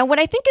scares me. Now, what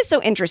I think is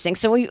so interesting,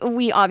 so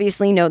we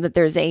obviously know that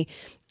there's a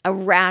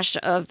rash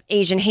of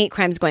Asian hate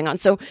crimes going on.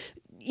 So,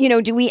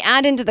 do we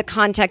add into the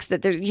context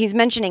that he's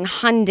mentioning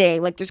Hyundai,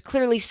 like there's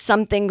clearly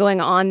something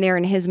going on there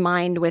in his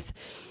mind with,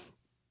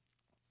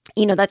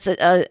 that's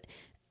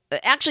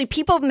actually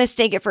people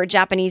mistake it for a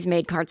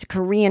Japanese-made car. It's a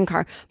Korean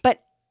car.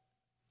 But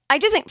I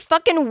just think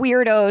fucking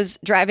weirdos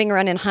driving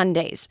around in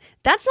Hyundais.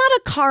 That's not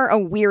a car a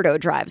weirdo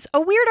drives.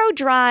 A weirdo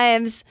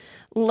drives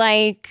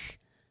like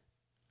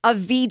a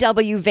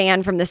VW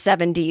van from the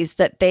 70s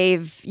that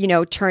they've,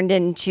 turned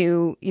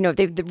into,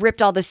 they've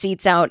ripped all the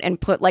seats out and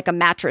put like a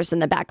mattress in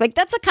the back. Like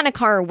that's the kind of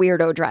car a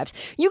weirdo drives.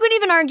 You could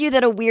even argue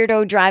that a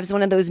weirdo drives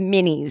one of those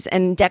minis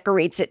and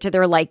decorates it to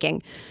their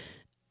liking.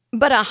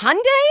 But a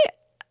Hyundai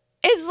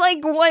is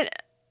like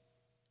what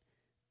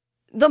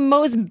the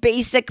most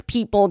basic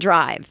people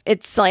drive.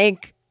 It's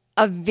like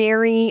a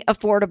very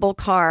affordable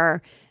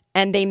car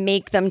and they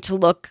make them to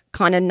look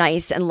kind of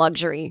nice and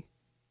luxury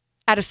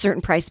at a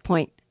certain price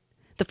point.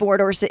 It's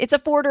a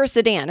 4-door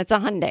sedan. It's a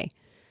Hyundai.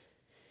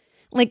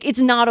 Like,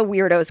 it's not a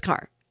weirdo's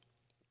car.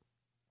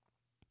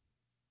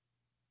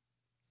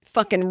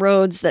 Fucking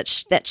roads, that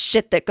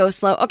shit that goes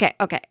slow. Okay.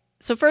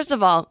 So first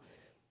of all,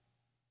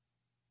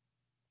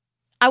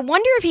 I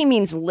wonder if he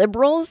means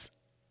liberals.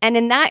 And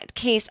in that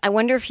case, I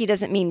wonder if he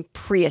doesn't mean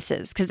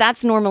Priuses. Because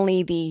that's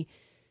normally the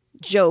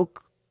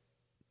joke.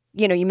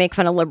 You make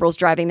fun of liberals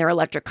driving their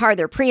electric car,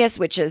 their Prius,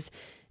 which is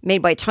made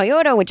by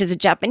Toyota, which is a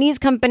Japanese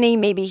company.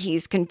 Maybe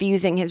he's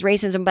confusing his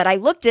racism, but I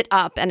looked it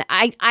up and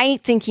I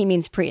think he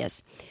means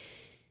Prius.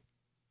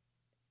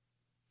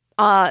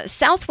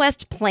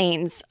 Southwest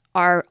planes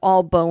are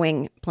all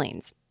Boeing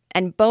planes.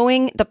 And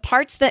Boeing, the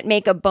parts that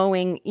make a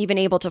Boeing even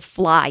able to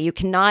fly, you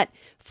cannot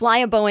fly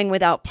a Boeing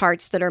without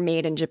parts that are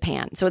made in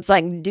Japan. So it's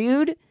like,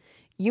 dude,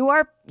 you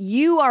are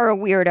a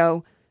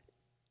weirdo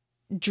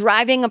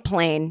driving a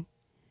plane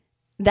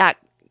that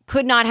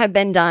could not have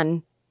been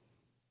done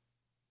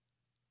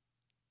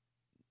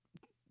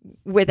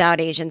without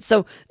Asians.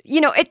 So,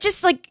 it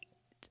just like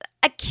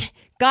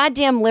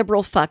goddamn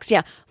liberal fucks.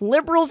 Yeah.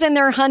 Liberals in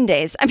their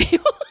Hyundais. I mean,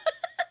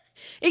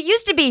 it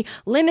used to be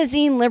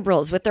limousine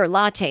liberals with their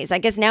lattes. I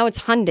guess now it's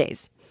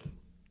Hyundais.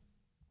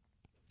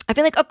 I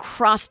feel like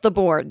across the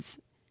boards.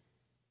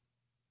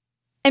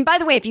 And by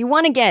the way, if you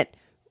want to get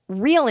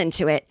real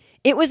into it,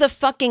 it was a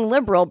fucking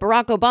liberal,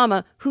 Barack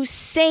Obama, who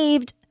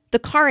saved the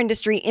car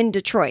industry in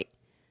Detroit.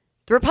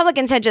 The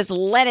Republicans had just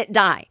let it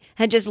die,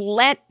 had just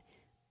let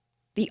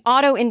the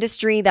auto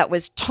industry that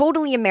was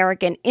totally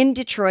American in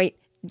Detroit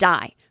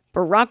die.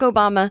 Barack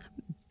Obama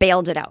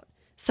bailed it out.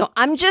 So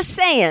I'm just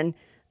saying,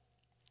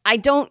 I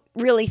don't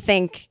really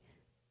think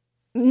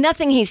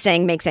nothing he's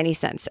saying makes any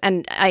sense.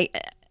 And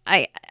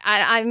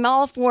I'm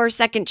all for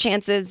second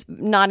chances.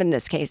 Not in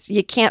this case.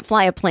 You can't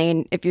fly a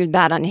plane if you're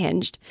that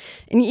unhinged.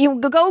 And you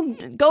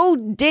go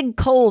dig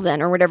coal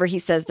then, or whatever he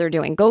says they're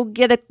doing. Go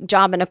get a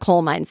job in a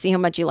coal mine. See how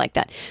much you like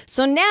that.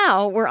 So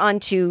now we're on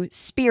to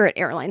Spirit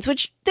Airlines,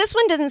 which this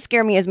one doesn't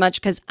scare me as much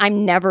because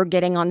I'm never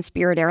getting on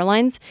Spirit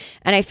Airlines.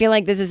 And I feel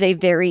like this is a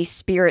very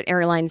Spirit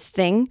Airlines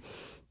thing.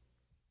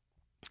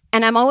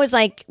 And I'm always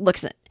like,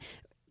 listen,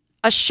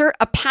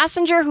 a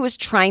passenger who is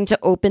trying to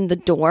open the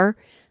door,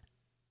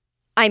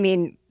 I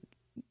mean,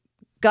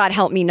 God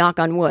help me, knock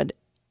on wood.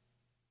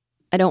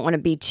 I don't want to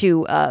be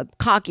too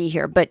cocky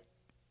here, but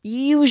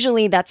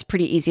usually that's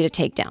pretty easy to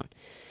take down.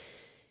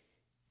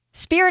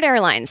 Spirit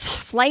Airlines,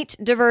 flight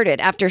diverted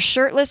after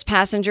shirtless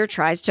passenger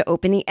tries to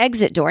open the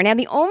exit door. Now,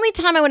 the only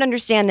time I would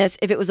understand this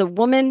if it was a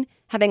woman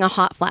having a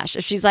hot flash.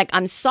 If she's like,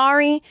 I'm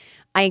sorry,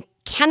 I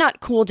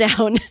cannot cool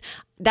down.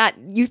 That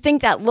you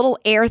think that little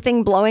air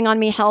thing blowing on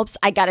me helps.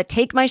 I got to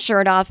take my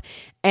shirt off.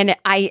 And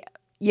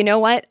you know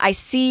what? I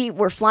see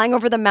we're flying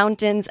over the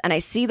mountains and I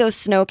see those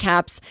snow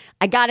caps.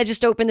 I got to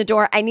just open the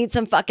door. I need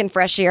some fucking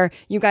fresh air.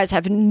 You guys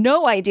have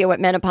no idea what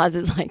menopause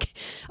is like.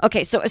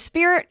 Okay, so a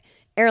Spirit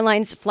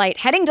Airlines flight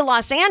heading to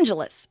Los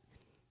Angeles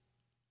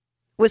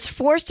was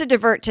forced to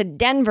divert to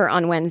Denver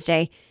on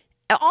Wednesday.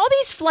 All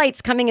these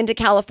flights coming into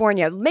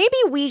California, maybe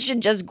we should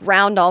just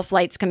ground all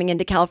flights coming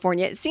into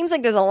California. It seems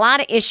like there's a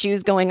lot of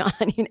issues going on.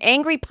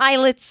 Angry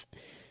pilots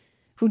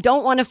who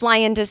don't want to fly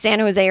into San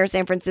Jose or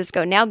San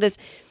Francisco. Now this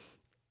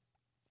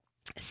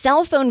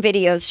cell phone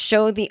videos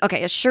show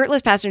a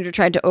shirtless passenger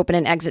tried to open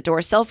an exit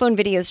door. Cell phone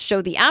videos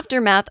show the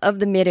aftermath of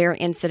the midair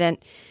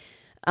incident.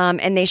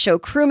 And they show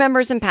crew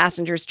members and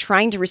passengers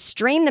trying to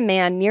restrain the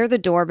man near the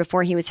door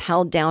before he was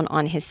held down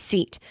on his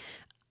seat.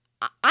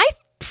 I'm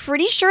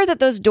pretty sure that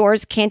those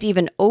doors can't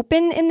even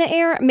open in the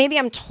air. Maybe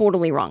I'm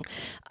totally wrong.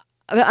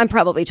 I'm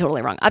probably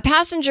totally wrong. A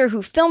passenger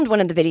who filmed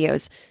one of the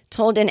videos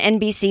told an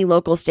NBC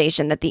local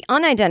station that the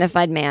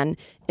unidentified man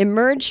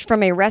emerged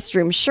from a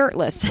restroom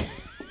shirtless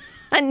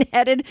and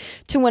headed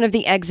to one of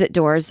the exit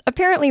doors,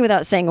 apparently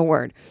without saying a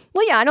word.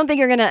 Well, yeah, I don't think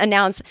you're going to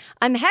announce,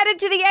 I'm headed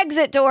to the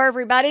exit door,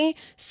 everybody.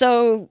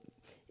 So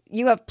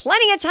you have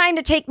plenty of time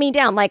to take me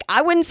down. Like,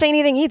 I wouldn't say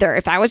anything either.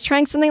 If I was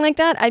trying something like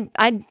that,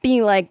 I'd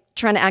be like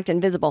trying to act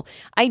invisible.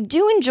 I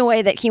do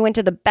enjoy that he went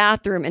to the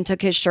bathroom and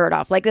took his shirt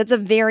off. Like, that's a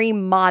very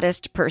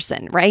modest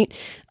person, right?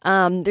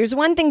 There's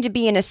one thing to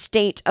be in a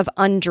state of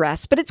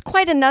undress, but it's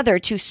quite another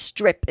to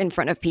strip in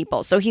front of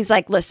people. So he's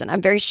like, listen,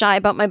 I'm very shy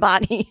about my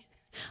body.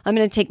 I'm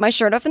going to take my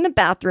shirt off in the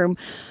bathroom,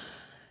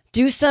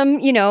 do some,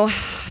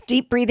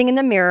 deep breathing in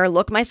the mirror,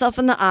 look myself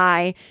in the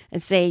eye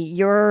and say,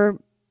 your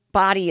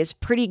body is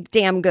pretty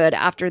damn good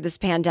after this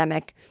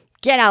pandemic.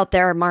 Get out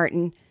there,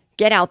 Martin.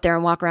 Get out there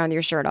and walk around with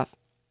your shirt off.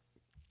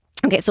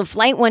 Okay, so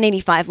Flight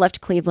 185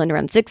 left Cleveland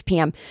around 6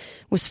 p.m.,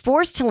 was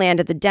forced to land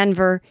at the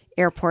Denver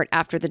airport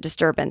after the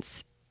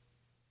disturbance.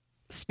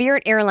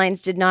 Spirit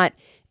Airlines did not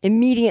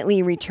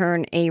immediately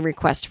return a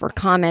request for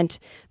comment,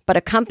 but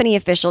a company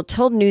official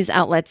told news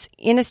outlets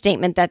in a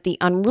statement that the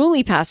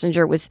unruly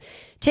passenger was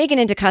taken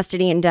into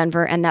custody in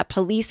Denver and that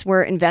police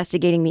were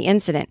investigating the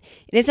incident.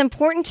 It is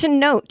important to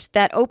note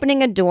that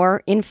opening a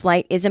door in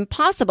flight is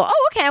impossible.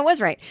 Oh, okay, I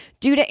was right.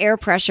 Due to air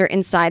pressure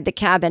inside the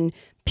cabin,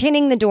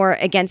 pinning the door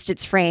against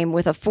its frame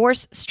with a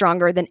force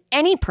stronger than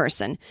any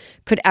person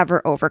could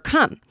ever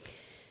overcome.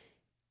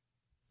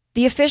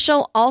 The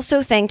official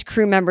also thanked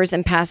crew members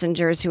and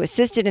passengers who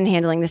assisted in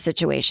handling the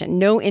situation.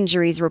 No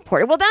injuries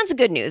reported. Well, that's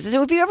good news.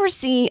 So if you ever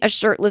see a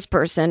shirtless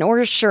person or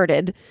a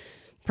shirted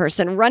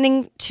person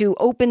running to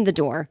open the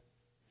door,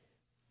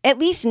 at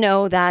least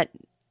know that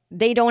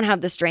they don't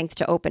have the strength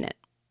to open it.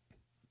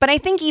 But I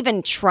think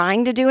even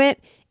trying to do it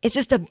is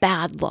just a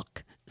bad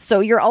look.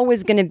 So you're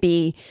always going to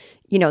be,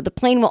 the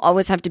plane will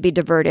always have to be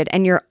diverted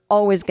and you're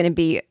always going to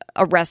be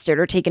arrested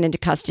or taken into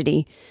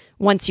custody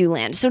once you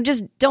land. So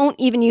just don't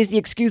even use the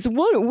excuse,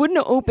 well, it wouldn't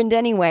have opened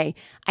anyway.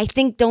 I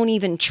think don't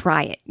even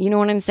try it. You know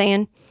what I'm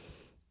saying?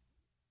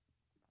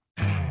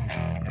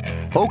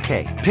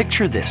 Okay,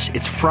 picture this.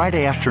 It's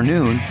Friday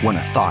afternoon when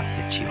a thought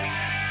hits you.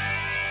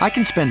 I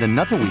can spend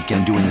another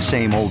weekend doing the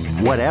same old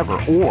whatever,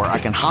 or I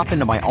can hop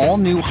into my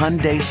all-new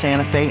Hyundai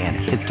Santa Fe and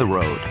hit the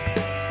road.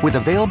 With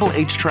available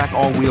H-Track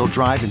all-wheel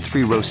drive and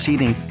 3-row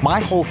seating, my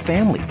whole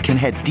family can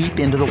head deep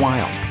into the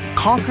wild.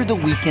 Conquer the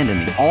weekend in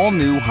the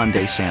all-new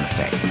Hyundai Santa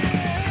Fe.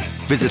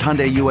 Visit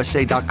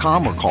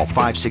HyundaiUSA.com or call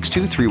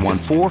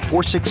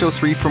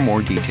 562-314-4603 for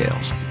more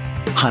details.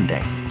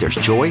 Hyundai, there's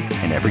joy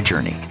in every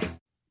journey.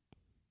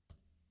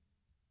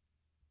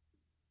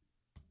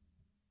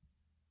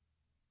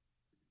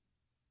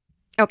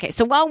 Okay,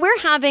 so while we're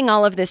having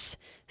all of this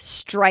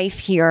strife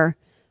here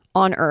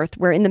on Earth,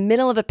 we're in the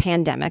middle of a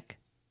pandemic.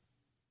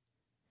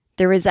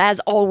 There is, as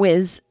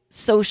always,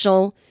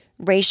 social,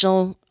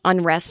 racial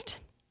unrest,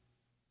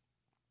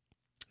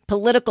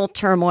 political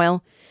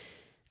turmoil,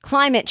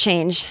 climate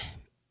change.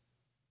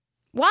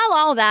 While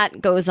all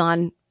that goes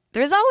on,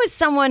 there's always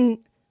someone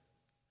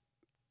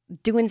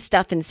doing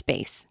stuff in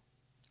space,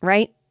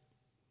 right?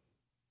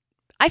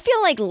 I feel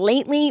like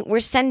lately we're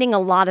sending a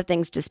lot of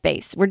things to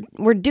space.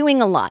 We're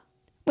doing a lot.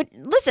 But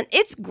listen,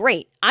 it's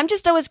great. I'm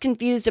just always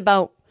confused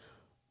about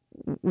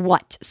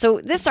what.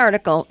 So this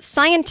article,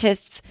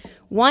 scientists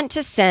want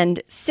to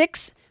send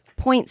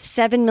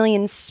 6.7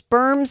 million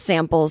sperm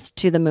samples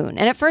to the moon.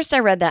 And at first I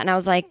read that and I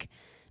was like,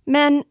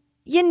 men,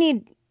 you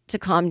need to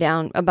calm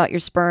down about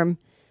your sperm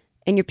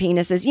and your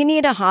penises. You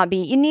need a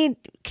hobby.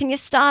 Can you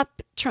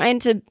stop trying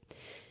to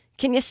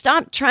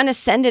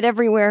send it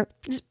everywhere?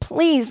 Just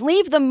please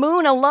leave the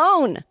moon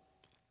alone.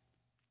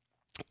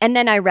 And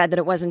then I read that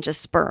it wasn't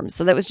just sperm.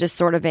 So that was just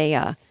sort of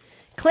a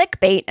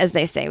clickbait, as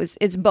they say.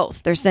 It's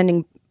both. They're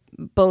sending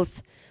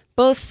both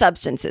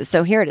substances.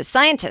 So here it is.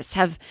 Scientists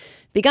have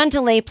begun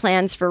to lay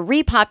plans for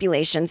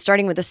repopulation,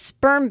 starting with a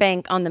sperm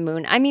bank on the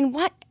moon. I mean,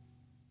 what?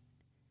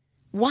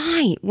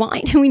 Why?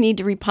 Why do we need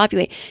to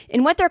repopulate?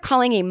 In what they're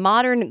calling a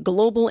modern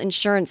global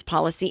insurance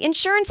policy.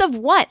 Insurance of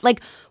what?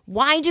 Like,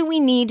 why do we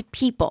need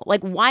people?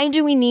 Like, why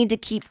do we need to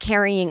keep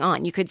carrying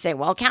on? You could say,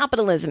 well,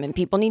 capitalism and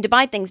people need to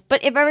buy things.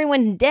 But if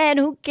everyone's dead,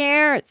 who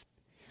cares?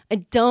 I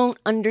don't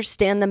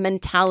understand the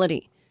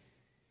mentality.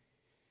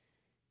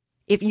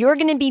 If you're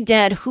going to be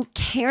dead, who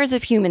cares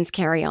if humans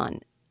carry on?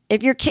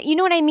 If you're, you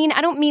know what I mean?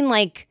 I don't mean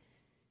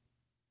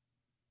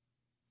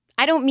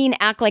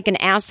act like an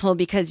asshole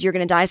because you're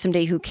going to die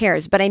someday, who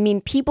cares? But I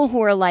mean people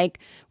who are like,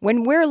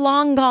 when we're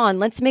long gone,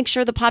 let's make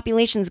sure the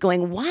population's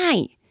going.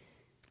 Why?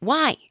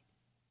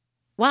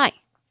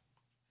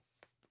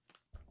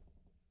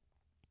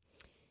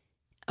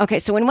 Okay,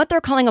 so in what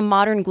they're calling a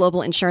modern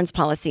global insurance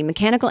policy,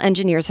 mechanical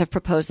engineers have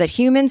proposed that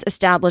humans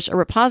establish a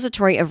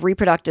repository of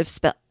reproductive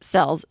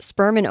cells,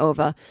 sperm and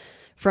ova,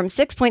 from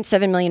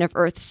 6.7 million of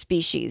Earth's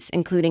species,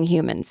 including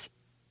humans.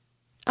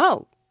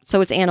 Oh, so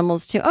it's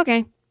animals too.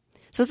 Okay.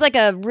 So it's like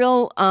a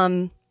real,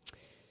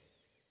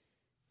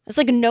 it's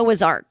like a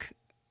Noah's Ark,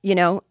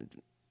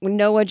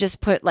 Noah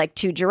just put like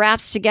 2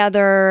 giraffes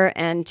together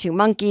and 2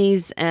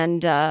 monkeys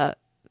and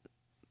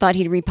thought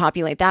he'd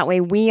repopulate that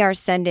way. We are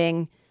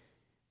sending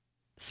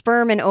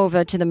sperm and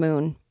ova to the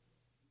moon.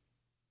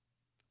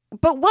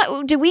 But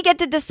what do we get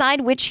to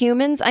decide which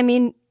humans? I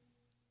mean,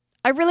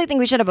 I really think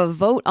we should have a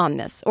vote on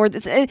this. Or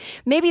this,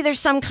 maybe there's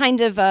some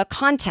kind of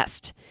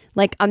contest,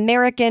 like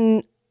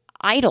American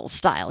Idol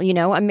style, you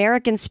know,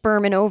 American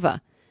sperm and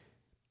ova.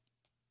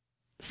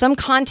 Some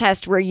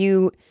contest where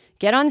you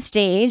get on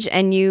stage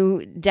and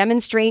you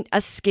demonstrate a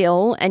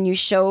skill and you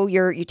show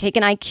you take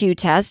an IQ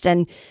test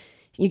and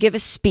you give a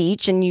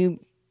speech and you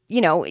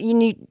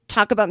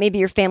talk about maybe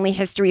your family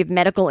history of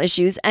medical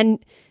issues,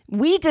 and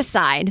we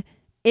decide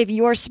if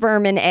your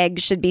sperm and egg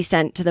should be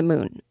sent to the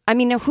moon. I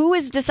mean, who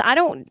is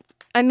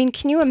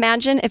can you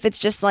imagine if it's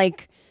just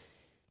like,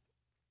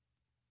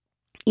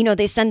 you know,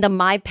 they send the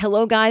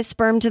MyPillow guy's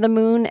sperm to the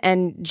moon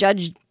and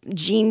Judge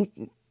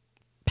Jean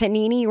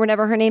Panini or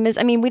whatever her name is.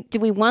 I mean, do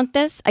we want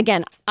this?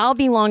 Again, I'll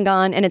be long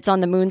gone and it's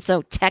on the moon,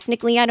 so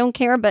technically I don't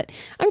care, but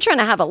I'm trying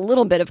to have a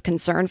little bit of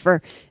concern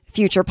for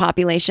future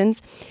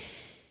populations.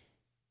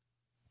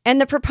 And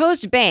the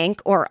proposed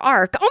bank, or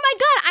ARC, oh my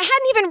God, I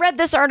hadn't even read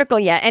this article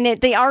yet, and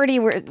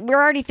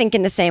we're already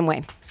thinking the same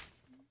way,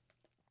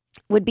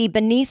 would be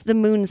beneath the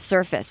moon's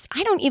surface.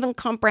 I don't even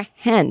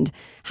comprehend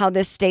how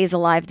this stays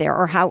alive there,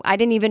 or how I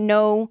didn't even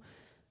know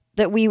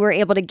that we were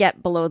able to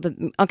get below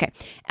the... Okay.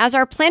 As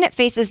our planet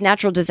faces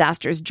natural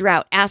disasters,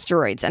 drought,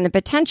 asteroids, and the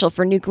potential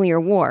for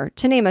nuclear war,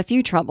 to name a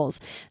few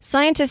troubles,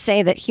 scientists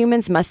say that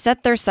humans must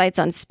set their sights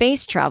on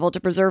space travel to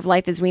preserve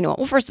life as we know it.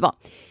 Well, first of all,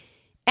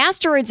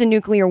 asteroids and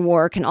nuclear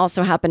war can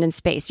also happen in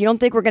space. You don't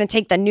think we're going to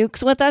take the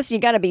nukes with us? You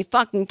got to be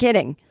fucking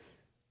kidding.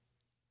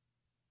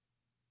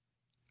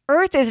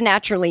 Earth is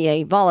naturally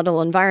a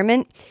volatile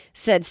environment,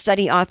 said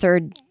study author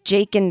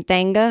Jakin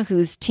Thanga,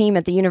 whose team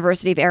at the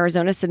University of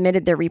Arizona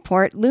submitted their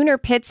report, Lunar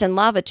Pits and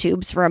Lava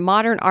Tubes for a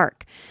Modern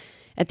Ark,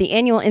 at the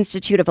Annual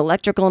Institute of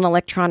Electrical and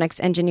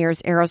Electronics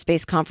Engineers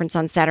Aerospace Conference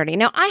on Saturday.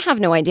 Now, I have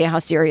no idea how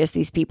serious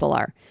these people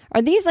are.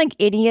 Are these like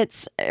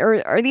idiots,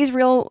 or are these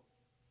real...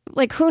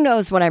 Like, who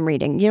knows what I'm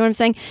reading? You know what I'm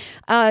saying?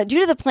 Due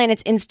to the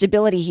planet's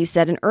instability, he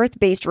said, an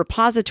Earth-based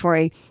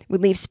repository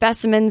would leave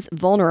specimens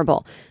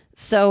vulnerable.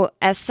 So,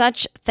 as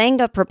such,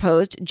 Thanga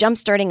proposed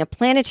jumpstarting a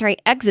planetary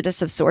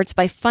exodus of sorts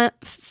by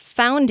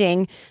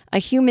founding a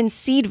human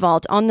seed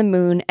vault on the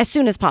moon as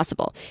soon as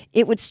possible.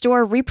 It would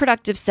store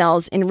reproductive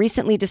cells in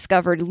recently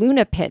discovered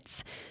Luna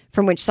pits,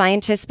 from which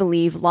scientists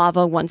believe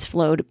lava once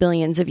flowed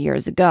billions of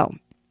years ago.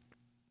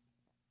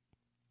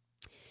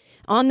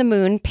 On the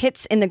moon,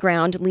 pits in the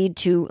ground lead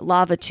to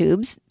lava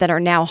tubes that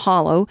are now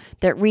hollow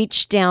that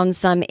reach down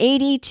some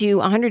 80 to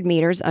 100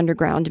 meters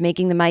underground,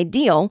 making them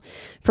ideal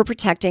for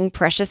protecting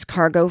precious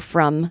cargo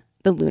from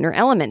the lunar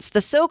elements.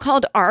 The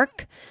so-called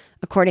Ark,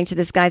 according to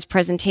this guy's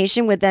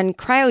presentation, would then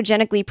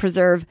cryogenically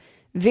preserve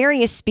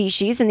various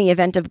species in the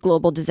event of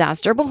global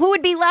disaster. But who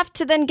would be left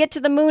to then get to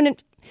the moon?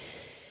 And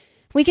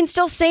we can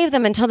still save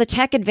them until the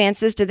tech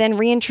advances to then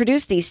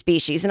reintroduce these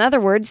species. In other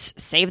words,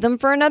 save them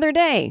for another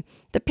day.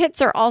 The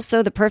pits are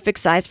also the perfect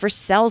size for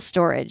cell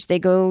storage. They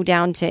go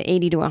down to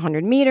 80 to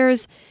 100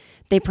 meters.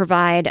 They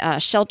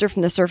provide shelter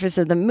from the surface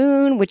of the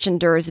moon, which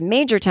endures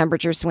major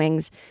temperature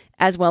swings,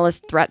 as well as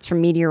threats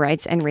from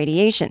meteorites and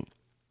radiation.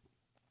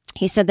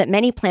 He said that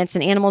many plants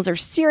and animals are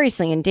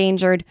seriously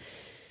endangered,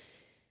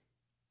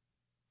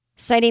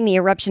 citing the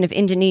eruption of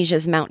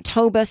Indonesia's Mount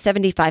Toba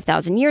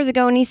 75,000 years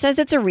ago, and he says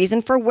it's a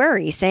reason for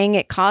worry, saying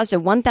it caused a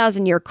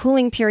 1,000-year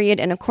cooling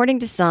period and, according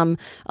to some,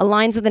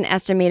 aligns with an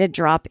estimated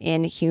drop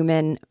in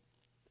human...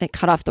 It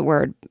cut off the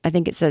word. I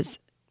think it says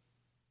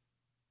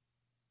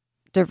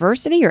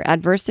diversity or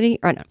adversity.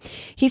 Or no.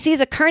 He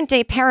sees a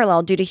current-day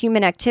parallel due to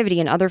human activity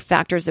and other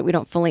factors that we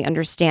don't fully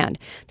understand.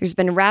 There's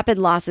been rapid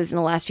losses in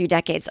the last few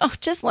decades. Oh,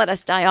 just let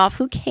us die off.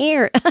 Who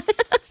cares?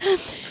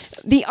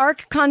 The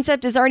Ark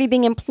concept is already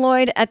being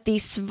employed at the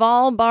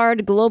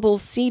Svalbard Global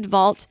Seed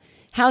Vault,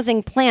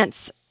 housing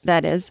plants,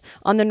 that is,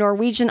 on the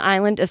Norwegian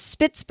island of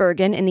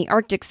Spitsbergen in the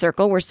Arctic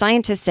Circle, where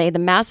scientists say the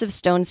massive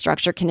stone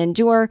structure can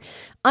endure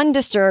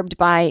undisturbed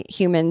by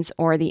humans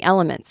or the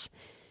elements.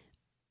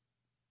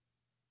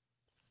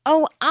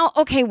 Oh,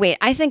 okay, wait,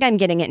 I think I'm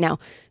getting it now.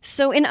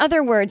 So in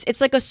other words,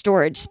 it's like a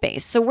storage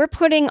space. So we're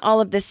putting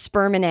all of this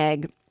sperm and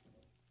egg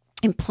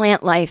and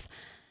plant life.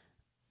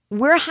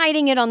 We're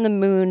hiding it on the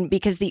moon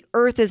because the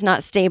Earth is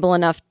not stable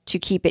enough to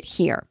keep it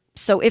here.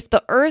 So if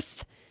the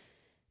Earth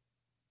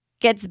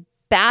gets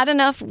bad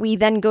enough, we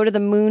then go to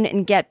the moon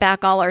and get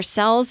back all our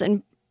cells.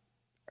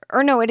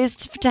 Or no, it is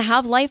to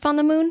have life on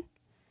the moon.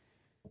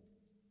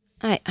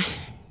 I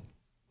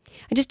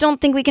just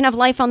don't think we can have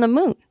life on the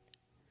moon.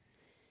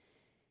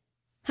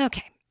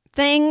 Okay.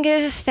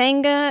 Thanga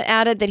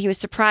added that he was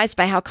surprised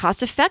by how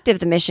cost-effective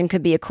the mission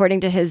could be, according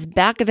to his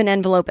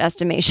back-of-an-envelope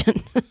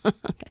estimation.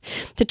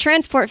 To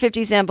transport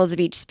 50 samples of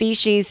each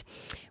species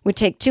would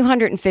take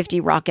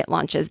 250 rocket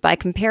launches. By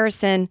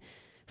comparison,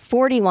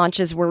 40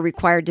 launches were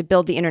required to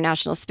build the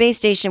International Space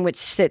Station, which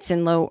sits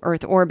in low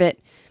Earth orbit.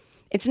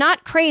 It's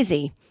not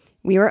crazy.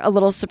 We were a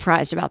little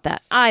surprised about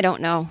that. I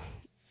don't know.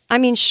 I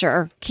mean,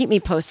 sure. Keep me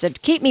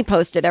posted. Keep me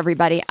posted,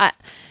 everybody.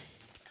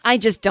 I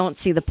just don't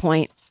see the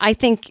point. I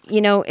think,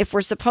 if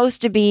there's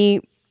supposed to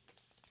be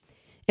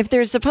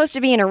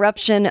an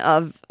eruption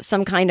of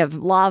some kind of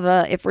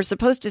lava, if we're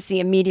supposed to see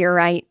a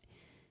meteorite,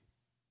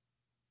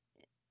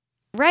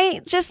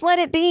 right? Just let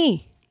it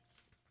be.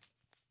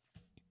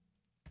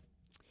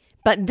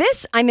 But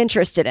this I'm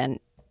interested in.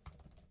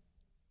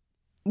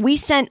 We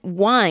sent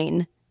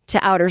wine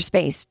to outer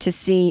space to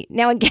see.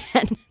 Now,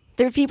 again,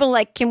 there are people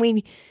like, can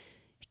we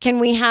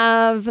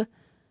have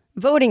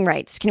voting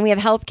rights? Can we have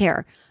health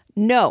care?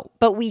 No,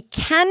 but we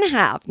can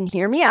have, and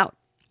hear me out,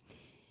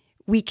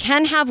 we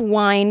can have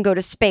wine go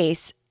to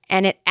space,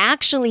 and it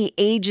actually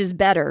ages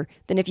better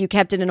than if you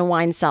kept it in a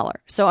wine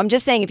cellar. So I'm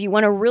just saying, if you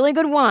want a really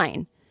good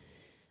wine,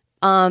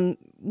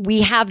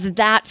 we have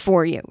that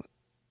for you,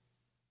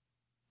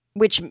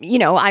 which,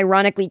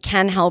 ironically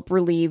can help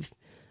relieve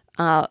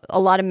a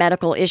lot of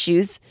medical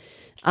issues,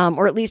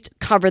 or at least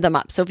cover them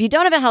up. So if you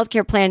don't have a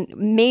healthcare plan,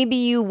 maybe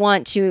you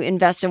want to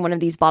invest in one of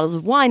these bottles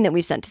of wine that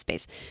we've sent to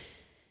space.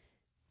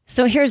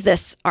 So here's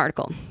this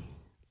article.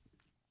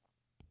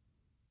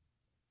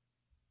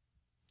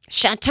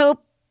 Chateau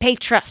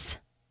Petrus.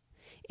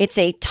 It's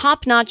a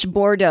top-notch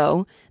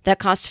Bordeaux that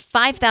costs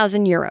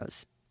 5,000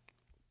 euros.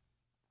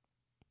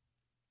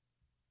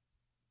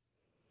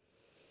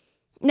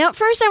 Now, at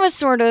first I was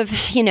sort of,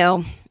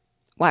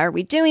 why are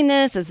we doing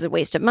this? This is a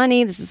waste of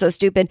money. This is so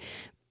stupid.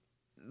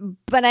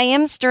 But I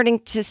am starting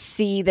to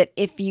see that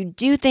if you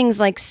do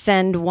things like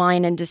send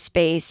wine into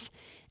space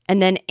and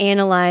then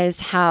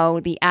analyze how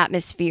the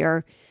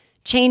atmosphere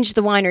changed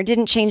the wine or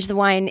didn't change the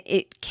wine,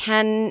 it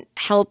can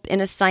help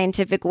in a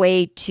scientific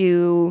way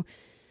to,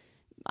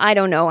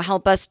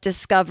 help us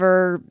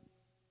discover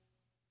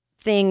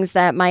things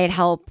that might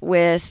help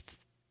with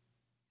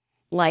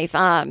life.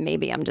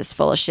 Maybe I'm just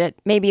full of shit.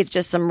 Maybe it's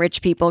just some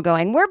rich people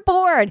going, we're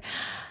bored.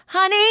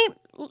 Honey,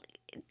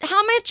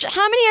 how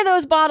many of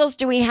those bottles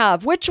do we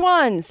have? Which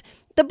ones?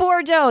 The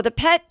Bordeaux,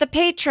 the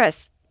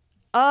Petrus.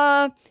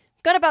 Got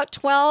about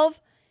 12.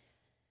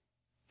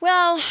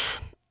 Well,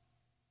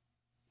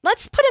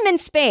 let's put them in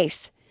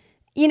space,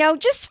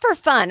 just for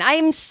fun.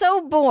 I'm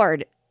so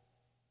bored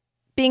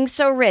being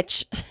so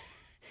rich.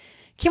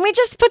 Can we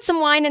just put some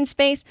wine in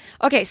space?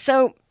 Okay,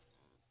 so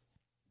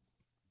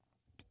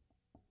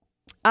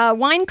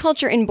wine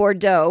culture in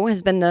Bordeaux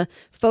has been the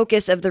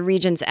focus of the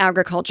region's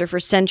agriculture for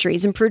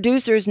centuries, and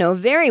producers know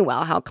very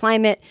well how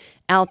climate,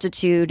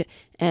 altitude,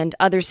 and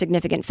other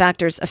significant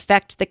factors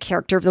affect the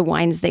character of the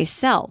wines they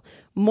sell.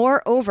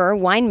 Moreover,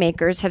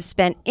 winemakers have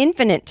spent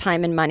infinite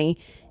time and money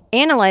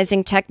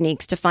analyzing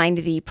techniques to find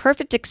the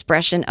perfect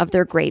expression of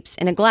their grapes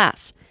in a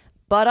glass.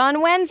 But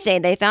on Wednesday,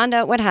 they found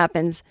out what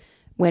happens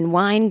when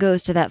wine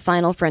goes to that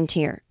final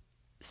frontier,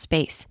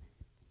 space.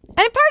 And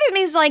a part of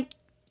me is like,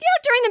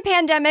 during the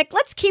pandemic,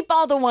 let's keep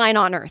all the wine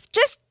on Earth.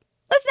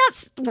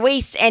 Let's not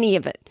waste any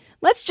of it.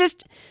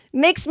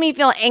 Makes me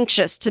feel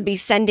anxious to be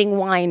sending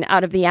wine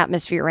out of the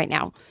atmosphere right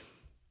now.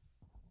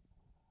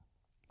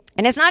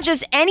 And it's not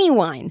just any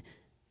wine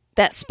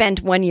that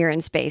spent 1 year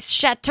in space.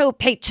 Chateau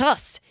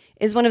Petrus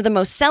is one of the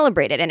most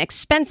celebrated and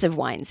expensive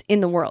wines in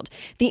the world.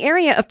 The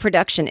area of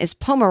production is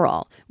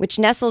Pomerol, which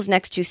nestles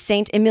next to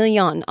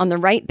Saint-Emilion on the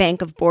right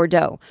bank of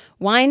Bordeaux.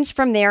 Wines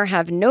from there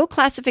have no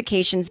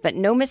classifications, but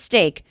no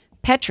mistake,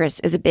 Petrus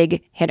is a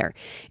big hitter.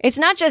 It's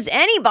not just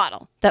any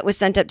bottle that was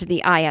sent up to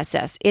the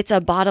ISS. It's a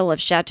bottle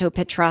of Chateau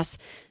Petrus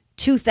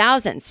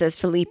 2000, says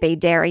Philippe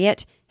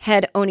Dariet,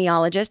 head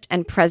oenologist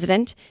and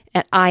president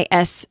at my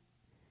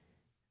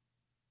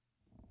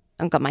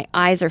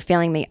eyes are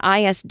failing me.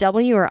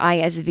 ISW or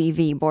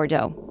ISVV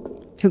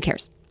Bordeaux? Who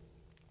cares?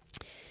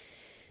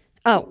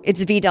 Oh,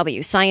 it's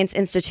VW, Science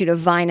Institute of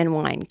Vine and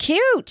Wine.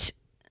 Cute!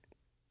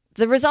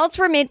 The results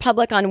were made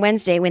public on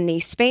Wednesday when the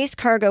Space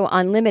Cargo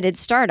Unlimited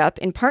startup,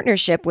 in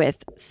partnership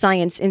with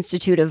Science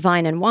Institute of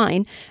Vine and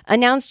Wine,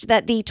 announced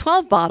that the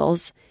 12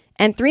 bottles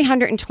and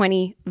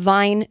 320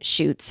 vine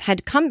shoots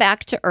had come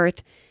back to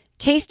Earth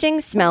tasting,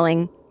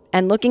 smelling,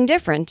 and looking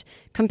different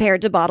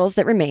compared to bottles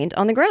that remained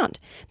on the ground.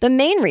 The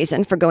main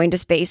reason for going to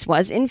space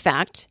was, in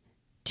fact,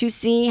 to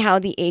see how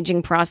the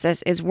aging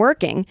process is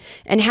working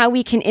and how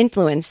we can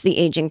influence the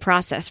aging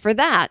process. For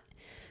that,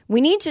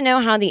 we need to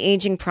know how the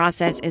aging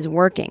process is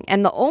working,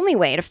 and the only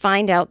way to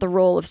find out the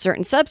role of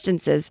certain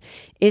substances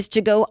is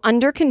to go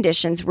under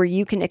conditions where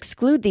you can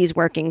exclude these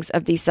workings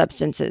of these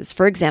substances.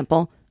 For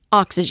example,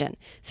 oxygen,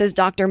 says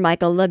Dr.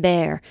 Michael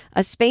Lebert,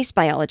 a space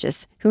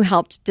biologist who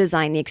helped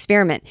design the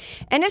experiment.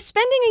 And if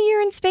spending a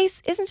year in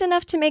space isn't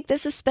enough to make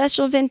this a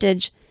special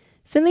vintage,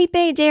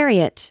 Philippe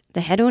Dariet,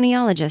 the head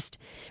oenologist,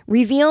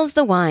 reveals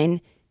the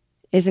wine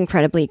is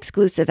incredibly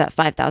exclusive at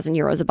 5,000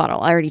 euros a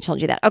bottle. I already told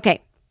you that.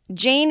 Okay.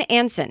 Jane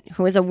Anson,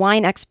 who is a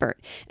wine expert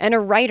and a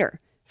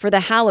writer for the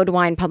hallowed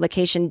wine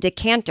publication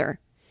Decanter,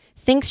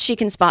 thinks she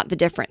can spot the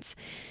difference.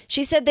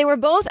 She said they were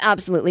both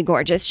absolutely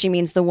gorgeous. She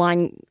means the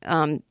wine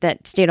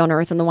that stayed on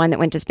Earth and the wine that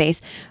went to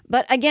space.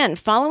 But again,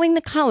 following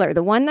the color,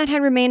 the one that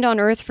had remained on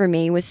Earth for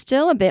me was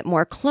still a bit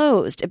more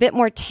closed, a bit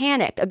more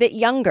tannic, a bit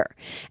younger.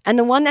 And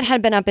the one that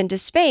had been up into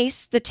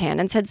space, the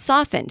tannins had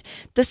softened.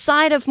 The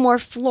side of more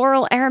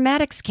floral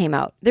aromatics came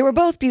out. They were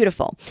both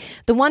beautiful.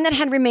 The one that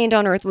had remained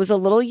on Earth was a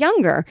little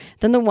younger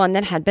than the one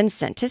that had been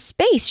sent to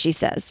space, she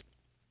says.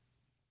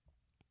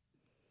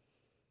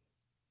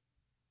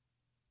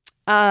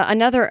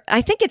 Another,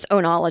 I think it's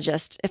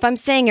oenologist. If I'm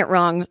saying it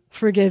wrong,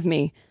 forgive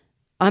me.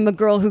 I'm a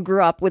girl who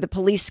grew up with a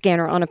police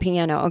scanner on a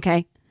piano,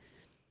 okay?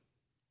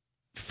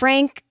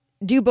 Frank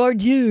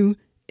Dubourdieu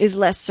is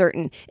less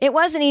certain. It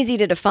wasn't easy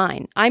to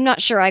define. I'm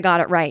not sure I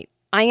got it right.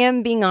 I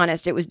am being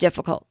honest, it was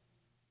difficult.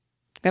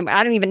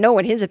 I don't even know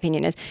what his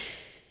opinion is.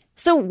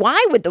 So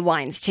why would the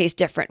wines taste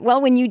different?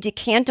 Well, when you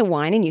decant a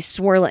wine and you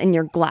swirl it in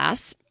your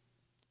glass,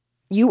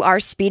 you are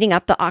speeding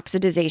up the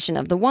oxidization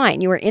of the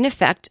wine. You are, in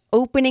effect,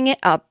 opening it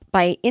up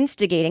by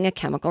instigating a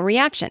chemical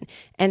reaction.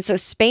 And so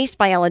space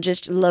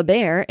biologist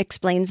Lebert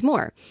explains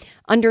more.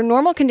 Under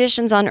normal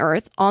conditions on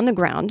Earth, on the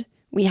ground,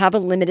 we have a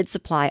limited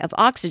supply of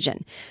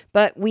oxygen.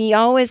 But we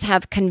always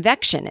have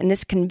convection, and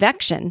this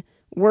convection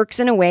works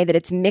in a way that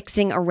it's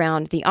mixing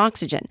around the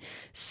oxygen.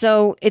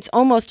 So it's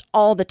almost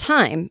all the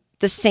time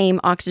the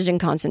same oxygen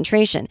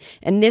concentration.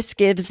 And this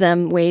gives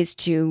them ways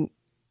to...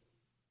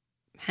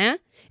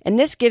 And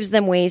this gives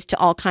them ways to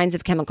all kinds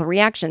of chemical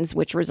reactions,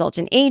 which result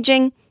in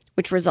aging,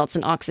 which results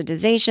in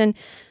oxidization,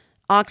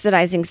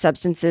 oxidizing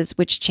substances,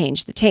 which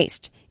change the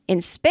taste.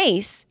 In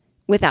space,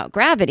 without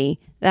gravity,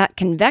 that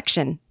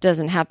convection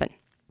doesn't happen.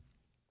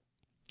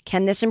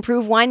 Can this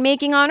improve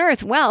winemaking on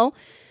Earth? Well,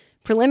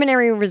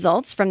 preliminary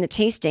results from the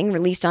tasting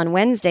released on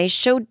Wednesday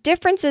showed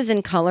differences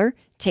in color,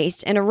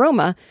 taste, and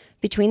aroma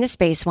between the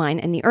space wine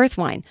and the Earth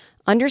wine.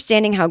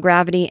 Understanding how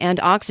gravity and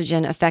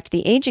oxygen affect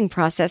the aging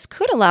process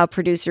could allow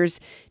producers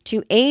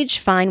to age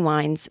fine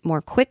wines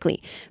more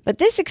quickly. But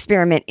this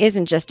experiment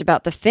isn't just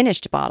about the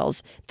finished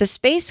bottles. The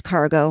space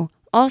cargo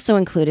also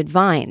included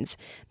vines.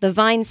 The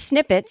vine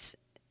snippets,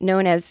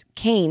 known as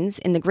canes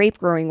in the grape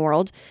growing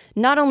world,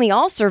 not only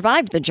all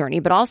survived the journey,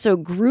 but also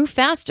grew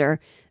faster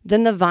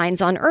than the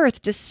vines on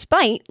Earth,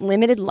 despite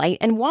limited light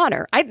and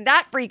water.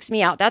 That freaks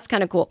me out. That's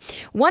kind of cool.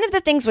 One of the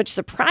things which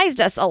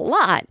surprised us a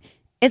lot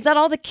is that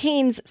all the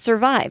canes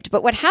survived.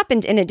 But what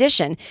happened in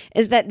addition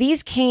is that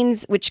these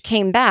canes which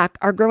came back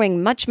are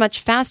growing much,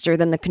 much faster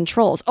than the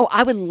controls. Oh,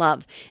 I would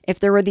love if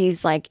there were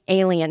these like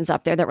aliens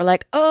up there that were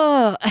like,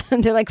 oh,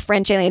 they're like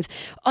French aliens.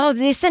 Oh,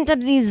 they sent up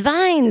these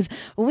vines.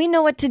 We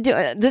know what to do.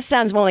 This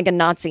sounds more like a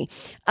Nazi.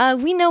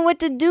 We know what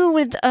to do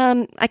with,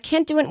 I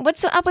can't do it.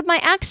 What's up with my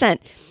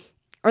accent?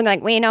 Or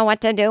like, we know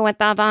what to do with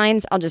the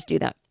vines. I'll just do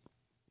that.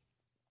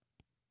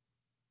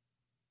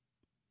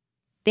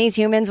 These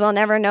humans will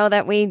never know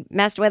that we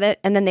messed with it.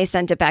 And then they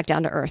sent it back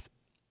down to Earth.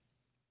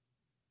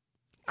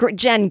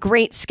 Jen,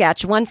 great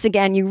sketch. Once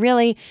again,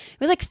 it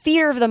was like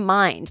theater of the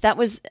mind. That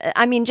was,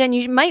 I mean, Jen,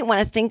 you might want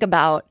to think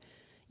about,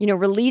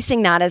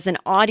 releasing that as an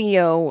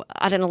audio,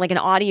 I don't know, like an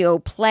audio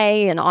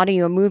play, an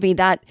audio movie.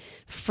 That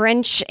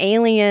French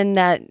alien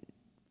that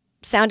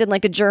sounded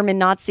like a German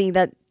Nazi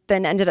that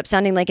then ended up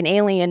sounding like an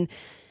alien.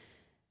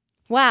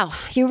 Wow.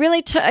 You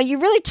really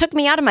took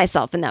me out of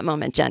myself in that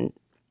moment, Jen.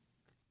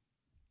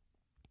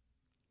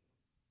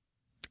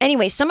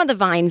 Anyway, some of the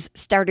vines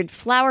started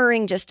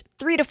flowering just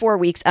 3 to 4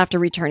 weeks after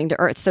returning to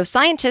Earth. So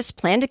scientists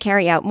plan to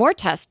carry out more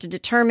tests to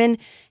determine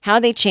how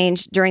they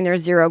changed during their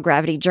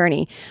zero-gravity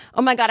journey.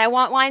 Oh my God, I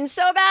want wine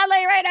so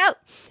badly right now.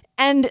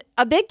 And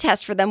a big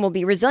test for them will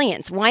be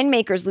resilience.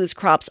 Winemakers lose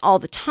crops all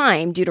the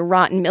time due to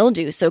rot and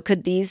mildew. So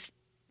could these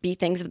be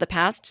things of the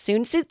past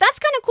soon? See, that's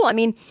kind of cool. I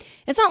mean,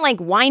 it's not like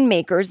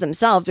winemakers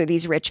themselves are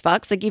these rich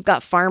fucks. Like you've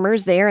got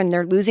farmers there and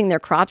they're losing their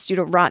crops due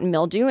to rot and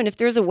mildew. And if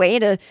there's a way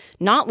to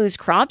not lose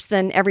crops,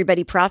 then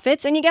everybody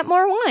profits and you get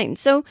more wine.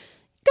 So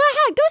go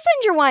ahead, go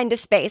send your wine to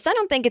space. I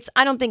don't think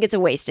it's a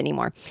waste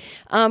anymore.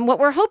 What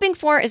we're hoping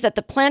for is that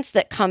the plants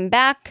that come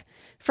back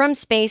from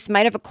space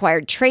might have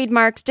acquired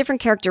trademarks,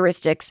 different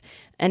characteristics,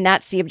 and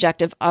that's the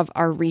objective of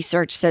our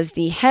research, says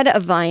the head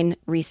of vine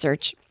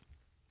research,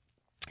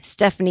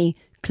 Stephanie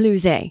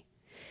Cluzet.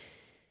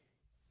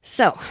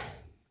 So,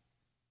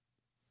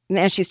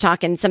 now she's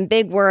talking some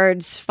big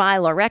words,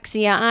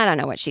 phylorexia, I don't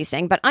know what she's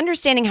saying, but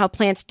understanding how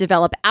plants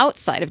develop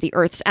outside of the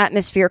Earth's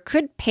atmosphere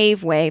could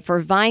pave way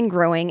for vine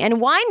growing and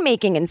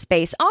winemaking in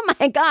space. Oh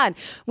my God,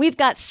 we've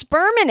got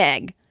sperm and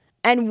egg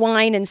and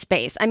wine in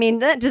space. I mean,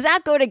 does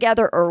that go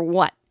together or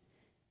what?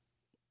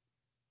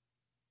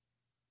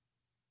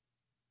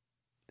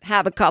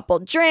 Have a couple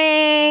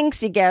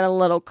drinks, you get a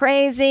little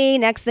crazy,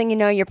 next thing you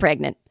know, you're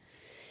pregnant.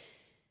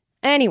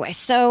 Anyway,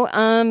 so,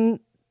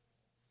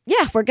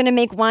 we're going to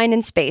make wine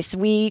in space.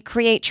 We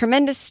create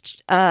tremendous,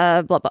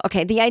 blah, blah.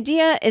 Okay, the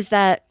idea is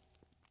that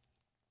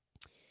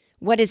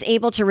What is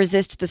able to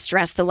resist the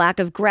stress, the lack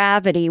of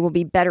gravity, will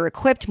be better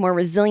equipped, more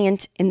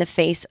resilient in the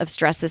face of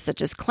stresses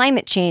such as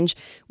climate change,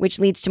 which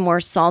leads to more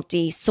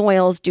salty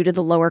soils due to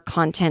the lower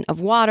content of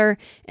water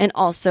and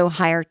also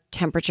higher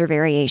temperature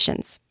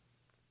variations.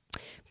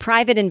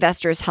 Private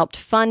investors helped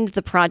fund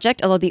the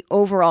project, although the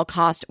overall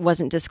cost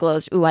wasn't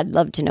disclosed. Ooh, I'd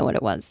love to know what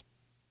it was.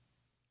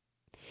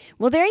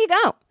 Well, there you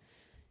go.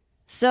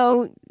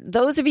 So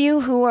those of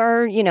you who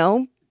are,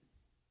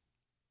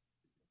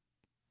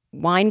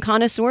 wine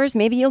connoisseurs,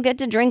 maybe you'll get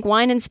to drink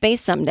wine in space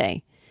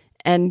someday.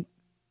 And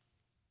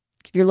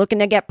if you're looking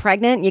to get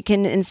pregnant, you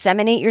can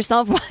inseminate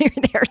yourself while you're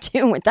there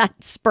too with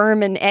that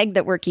sperm and egg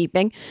that we're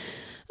keeping.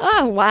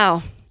 Oh,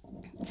 wow.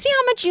 See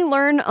how much you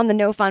learn on the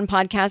No Fun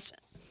podcast?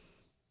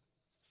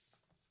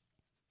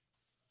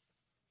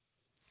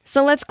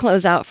 So let's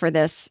close out for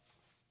this.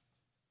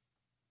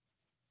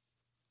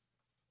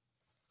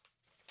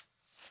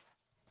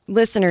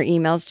 Listener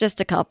emails, just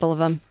a couple of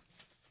them.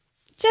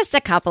 Just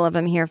a couple of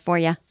them here for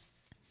you.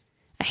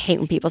 I hate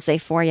when people say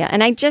for you,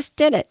 and I just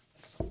did it.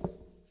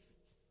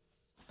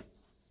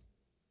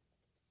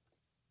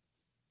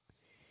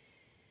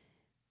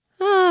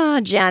 Oh,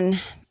 Jen.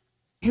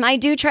 I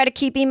do try to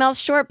keep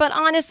emails short, but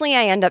honestly,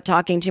 I end up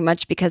talking too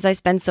much because I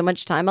spend so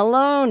much time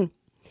alone.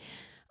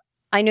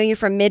 I know you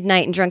from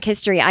Midnight and Drunk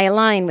History. I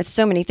align with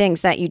so many things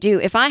that you do.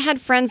 If I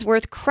had friends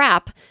worth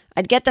crap,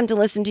 I'd get them to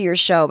listen to your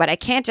show, but I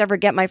can't ever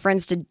get my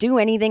friends to do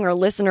anything or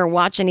listen or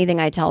watch anything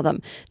I tell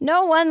them.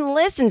 No one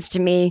listens to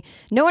me.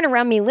 No one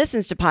around me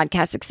listens to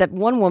podcasts except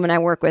one woman I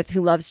work with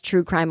who loves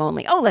true crime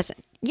only. Oh, listen,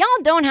 y'all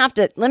don't have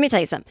to, let me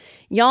tell you something.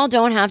 Y'all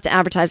don't have to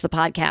advertise the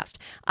podcast.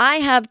 I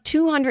have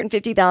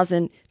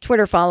 250,000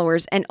 Twitter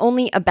followers and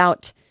only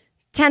about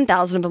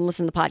 10,000 of them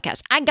listen to the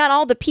podcast. I got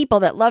all the people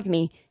that love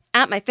me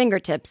at my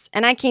fingertips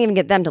and I can't even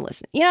get them to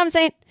listen. You know what I'm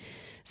saying?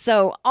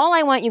 So all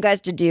I want you guys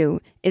to do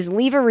is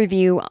leave a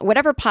review,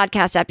 whatever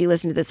podcast app you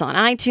listen to this on,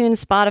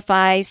 iTunes,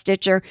 Spotify,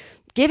 Stitcher,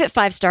 give it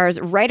 5 stars,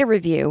 write a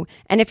review.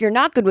 And if you're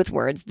not good with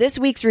words, this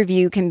week's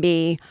review can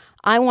be,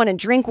 I want to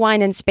drink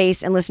wine in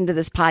space and listen to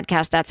this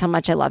podcast. That's how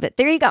much I love it.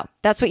 There you go.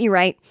 That's what you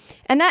write.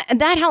 And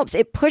that helps.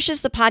 It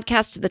pushes the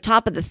podcast to the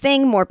top of the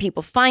thing. More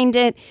people find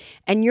it.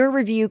 And your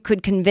review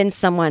could convince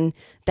someone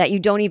that you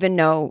don't even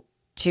know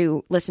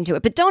to listen to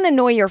it. But don't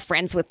annoy your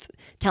friends with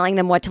telling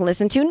them what to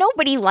listen to.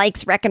 Nobody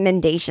likes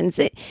recommendations.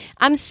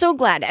 I'm so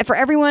glad for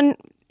everyone.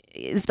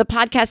 If the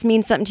podcast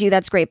means something to you,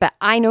 that's great. But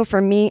I know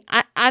for me,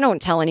 I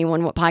don't tell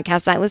anyone what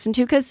podcasts I listen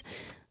to because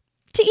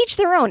to each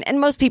their own. And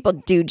most people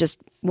do just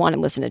want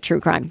to listen to true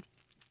crime.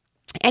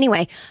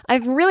 Anyway,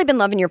 I've really been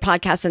loving your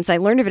podcast since I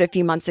learned of it a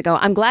few months ago.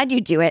 I'm glad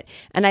you do it.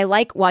 And I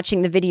like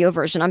watching the video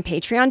version on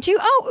Patreon too.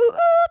 Oh,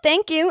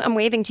 thank you. I'm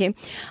waving to you.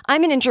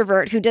 I'm an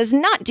introvert who does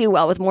not do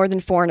well with more than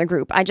 4 in a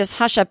group. I just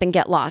hush up and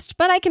get lost,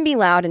 but I can be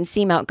loud and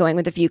seem outgoing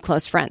with a few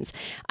close friends.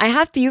 I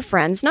have few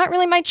friends, not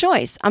really my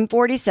choice. I'm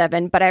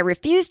 47, but I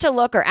refuse to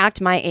look or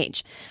act my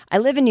age. I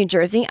live in New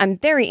Jersey. I'm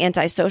very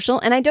antisocial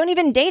and I don't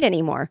even date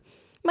anymore.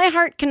 My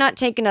heart cannot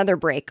take another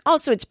break.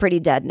 Also, it's pretty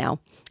dead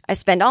now. I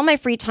spend all my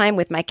free time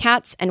with my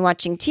cats and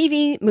watching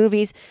TV,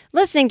 movies,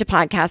 listening to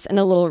podcasts, and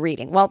a little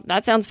reading. Well,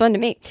 that sounds fun to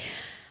me.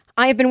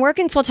 I have been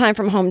working full-time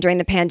from home during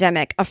the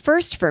pandemic, a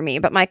first for me,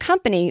 but my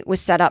company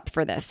was set up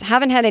for this.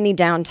 Haven't had any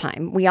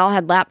downtime. We all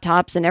had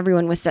laptops and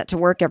everyone was set to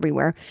work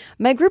everywhere.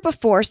 My group of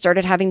 4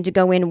 started having to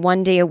go in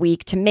 1 day a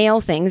week to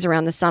mail things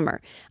around the summer.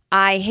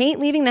 I hate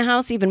leaving the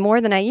house even more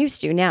than I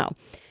used to now.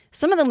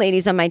 Some of the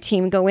ladies on my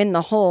team go in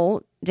the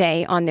whole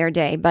day on their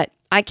day, but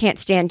I can't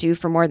stand to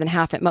for more than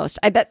half at most.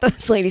 I bet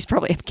those ladies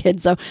probably have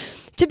kids, so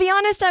to be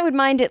honest, I would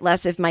mind it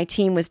less if my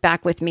team was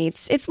back with me.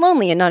 It's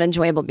lonely and not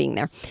enjoyable being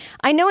there.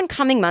 I know in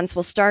coming months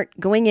we'll start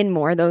going in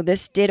more, though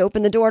this did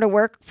open the door to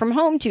work from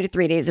home 2 to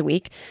 3 days a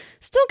week.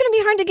 Still going to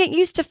be hard to get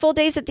used to full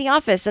days at the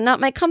office and not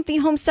my comfy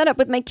home setup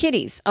with my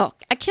kitties. Oh,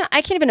 I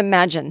can't even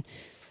imagine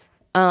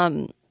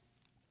not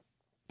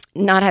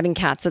having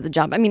cats at the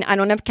job. I mean, I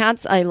don't have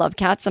cats. I love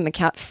cats. I'm a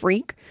cat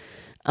freak.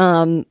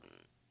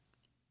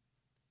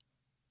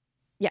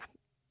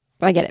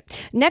 I get it.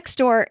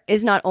 Nextdoor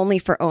is not only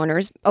for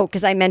owners. Oh,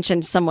 because I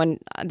mentioned someone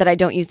that I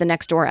don't use the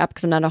Nextdoor app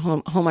because I'm not a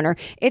homeowner.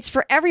 It's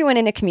for everyone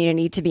in a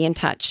community to be in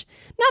touch.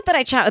 Not that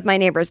I chat with my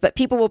neighbors, but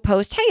people will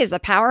post, hey, is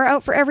the power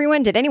out for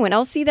everyone? Did anyone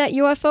else see that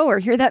UFO or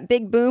hear that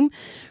big boom?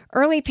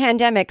 Early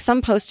pandemic,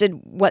 some posted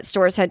what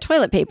stores had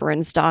toilet paper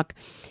in stock.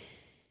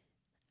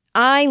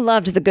 I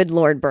loved The Good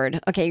Lord Bird.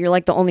 Okay, you're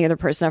like the only other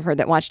person I've heard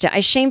that watched it. I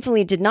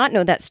shamefully did not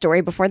know that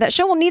story before that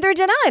show. Well, neither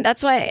did I.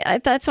 That's why I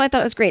thought it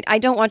was great. I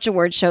don't watch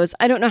award shows.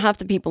 I don't know half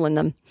the people in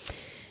them.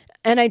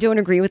 And I don't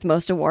agree with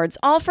most awards.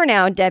 All for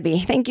now, Debbie.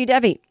 Thank you,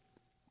 Debbie.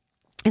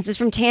 This is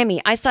from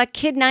Tammy. I saw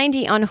Kid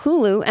 90 on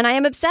Hulu, and I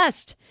am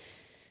obsessed.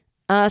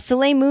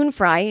 Soleil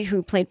Moonfry,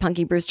 who played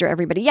Punky Brewster,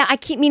 everybody. Yeah, I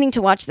keep meaning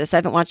to watch this. I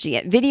haven't watched it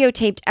yet.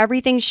 Videotaped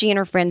everything she and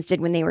her friends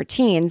did when they were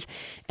teens.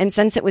 And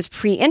since it was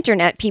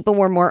pre-internet, people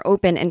were more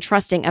open and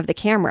trusting of the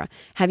camera.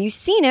 Have you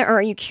seen it or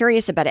are you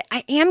curious about it?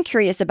 I am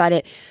curious about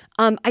it.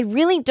 I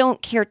really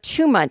don't care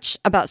too much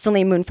about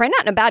Soleil Moonfry.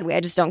 Not in a bad way.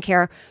 I just don't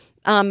care.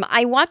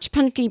 I watched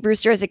Punky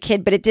Brewster as a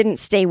kid, but it didn't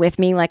stay with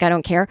me. Like, I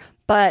don't care.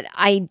 But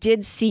I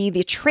did see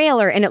the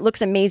trailer, and it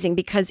looks amazing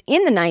because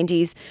in the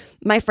 90s,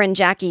 my friend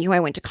Jackie, who I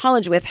went to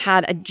college with,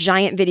 had a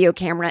giant video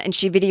camera, and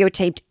she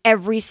videotaped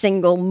every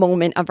single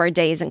moment of our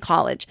days in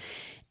college.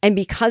 And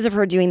because of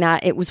her doing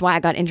that, it was why I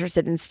got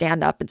interested in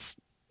stand-up. It's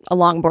a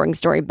long, boring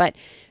story, but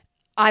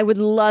I would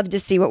love to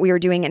see what we were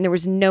doing, and there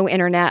was no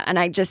internet,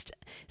 and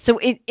so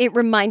it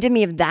reminded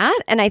me of that,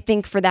 and I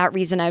think for that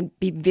reason, I'd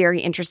be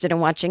very interested in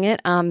watching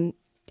it.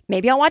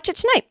 Maybe I'll watch it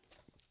tonight.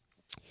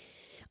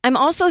 I'm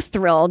also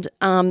thrilled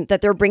that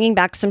they're bringing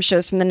back some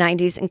shows from the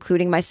 90s,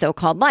 including My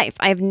So-Called Life.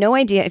 I have no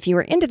idea if you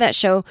were into that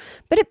show,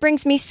 but it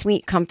brings me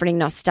sweet, comforting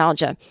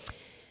nostalgia.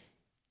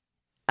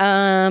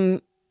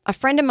 A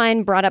friend of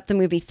mine brought up the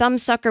movie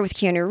Thumbsucker with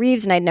Keanu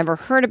Reeves, and I'd never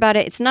heard about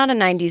it. It's not a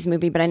 90s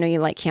movie, but I know you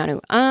like Keanu.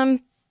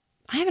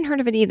 I haven't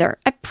heard of it either.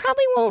 I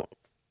probably won't.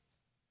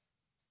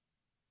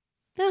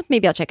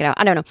 Maybe I'll check it out.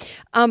 I don't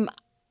know.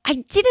 I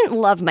didn't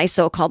love My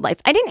So-Called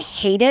Life. I didn't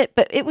hate it,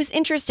 but it was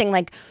interesting.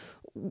 Like,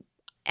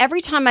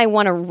 every time I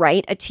want to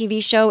write a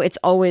TV show, it's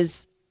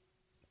always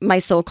My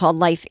So-Called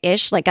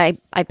Life-ish. Like,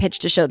 I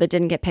pitched a show that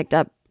didn't get picked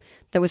up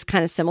that was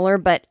kind of similar.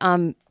 But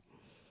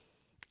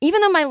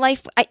even though my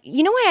life,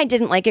 you know why I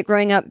didn't like it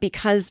growing up?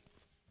 Because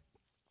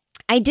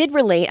I did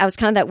relate. I was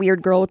kind of that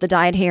weird girl with the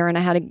dyed hair, and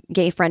I had a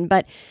gay friend.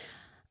 But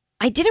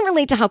I didn't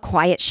relate to how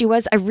quiet she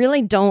was. I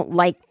really don't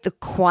like the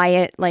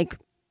quiet, like,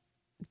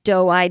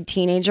 doe-eyed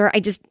teenager. I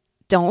just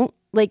don't.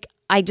 Like,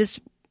 I just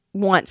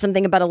want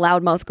something about a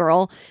loudmouth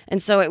girl.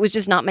 And so it was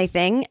just not my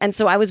thing. And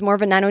so I was more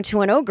of a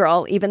 90210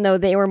 girl, even though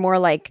they were more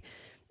like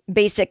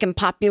basic and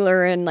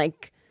popular and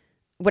like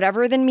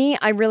whatever than me.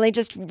 I really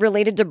just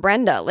related to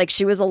Brenda. Like,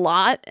 she was a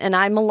lot, and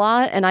I'm a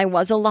lot, and I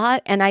was a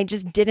lot. And I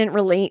just didn't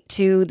relate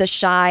to the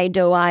shy,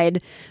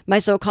 doe-eyed, My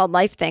So-Called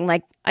Life thing.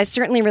 Like, I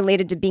certainly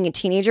related to being a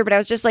teenager, but I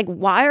was just like,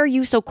 why are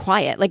you so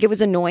quiet? Like, it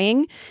was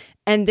annoying.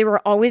 And there were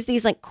always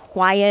these like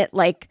quiet,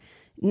 like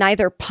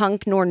neither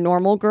punk nor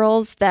normal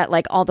girls that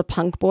like all the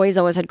punk boys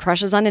always had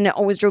crushes on. And it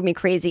always drove me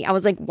crazy. I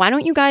was like, why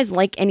don't you guys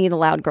like any of the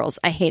loud girls?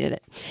 I hated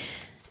it.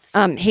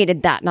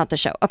 Hated that, not the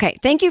show. Okay.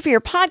 Thank you for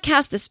your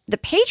podcast. The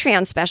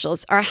Patreon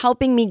specials are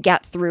helping me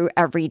get through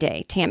every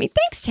day. Tammy.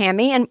 Thanks,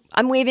 Tammy. And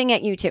I'm waving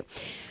at you too.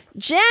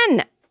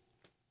 Jen,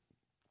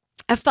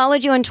 I've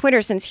followed you on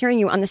Twitter since hearing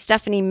you on the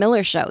Stephanie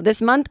Miller Show.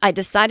 This month, I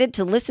decided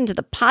to listen to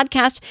the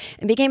podcast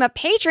and became a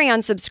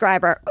Patreon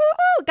subscriber.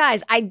 Ooh,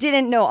 guys, I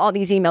didn't know all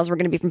these emails were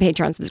going to be from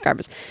Patreon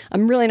subscribers.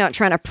 I'm really not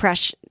trying to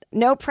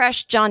no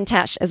press John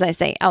Tesh, as I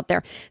say out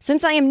there.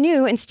 Since I am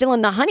new and still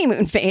in the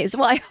honeymoon phase,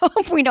 well, I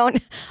hope we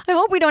don't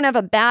have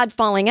a bad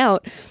falling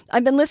out.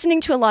 I've been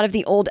listening to a lot of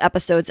the old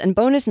episodes and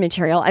bonus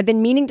material. I've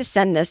been meaning to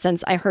send this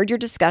since I heard your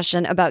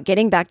discussion about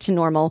getting back to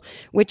normal,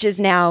 which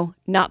is now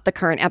not the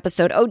current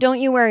episode. Oh,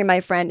 don't you worry,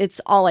 my friend. It's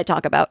all I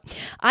talk about.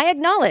 I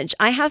acknowledge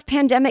I have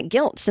pandemic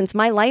guilt since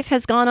my life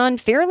has gone on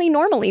fairly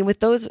normally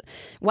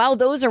while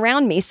those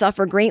around me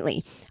suffer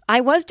greatly. I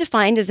was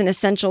defined as an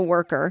essential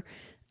worker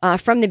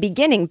from the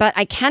beginning, but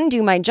I can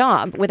do my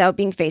job without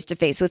being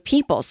face-to-face with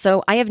people.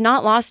 So I have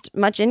not lost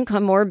much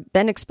income or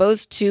been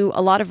exposed to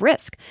a lot of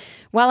risk.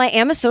 While I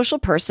am a social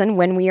person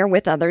when we are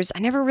with others, I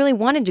never really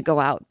wanted to go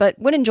out, but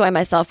would enjoy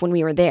myself when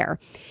we were there.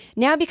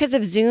 Now, because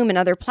of Zoom and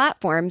other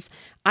platforms,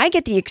 I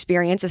get the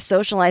experience of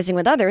socializing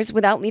with others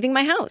without leaving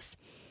my house.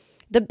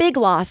 The big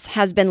loss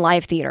has been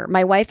live theater.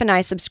 My wife and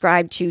I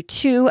subscribed to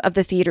 2 of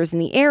the theaters in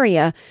the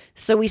area,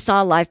 so we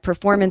saw live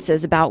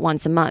performances about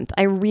once a month.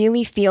 I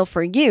really feel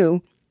for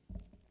you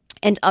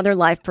and other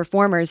live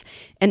performers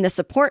and the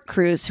support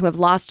crews who have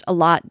lost a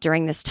lot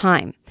during this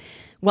time.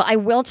 Well, I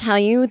will tell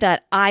you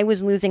that I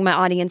was losing my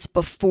audience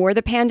before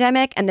the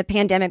pandemic, and the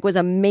pandemic was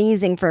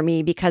amazing for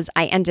me because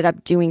I ended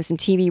up doing some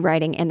TV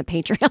writing and the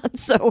Patreon.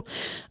 So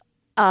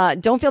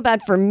don't feel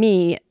bad for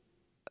me.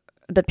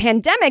 The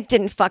pandemic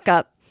didn't fuck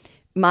up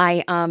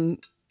my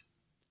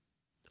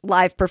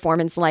live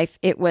performance life.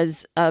 It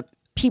was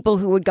people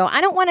who would go, I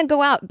don't want to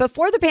go out.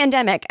 Before the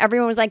pandemic,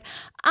 everyone was like,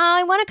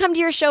 I want to come to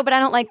your show, but I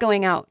don't like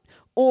going out.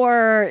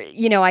 Or,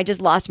 I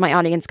just lost my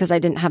audience because I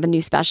didn't have a new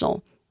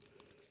special,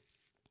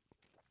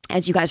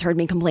 as you guys heard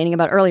me complaining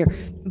about earlier.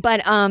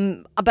 But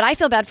I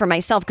feel bad for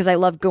myself because I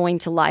love going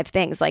to live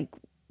things. Like,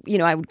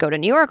 I would go to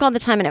New York all the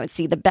time and I would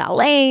see the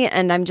ballet,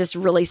 and I'm just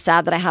really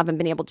sad that I haven't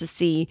been able to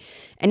see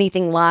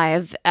anything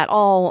live at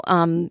all.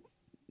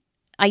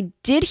 I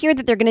did hear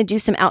that they're going to do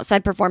some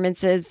outside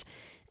performances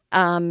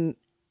at,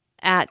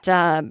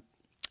 the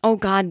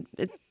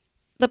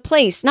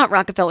place, not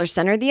Rockefeller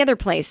Center, the other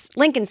place,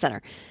 Lincoln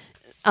Center.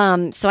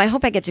 So I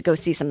hope I get to go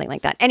see something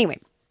like that. Anyway,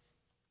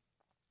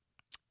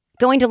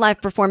 going to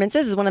live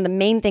performances is one of the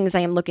main things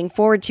I am looking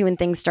forward to when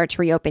things start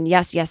to reopen.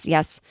 Yes, yes,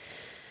 yes.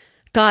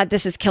 God,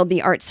 this has killed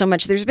the arts so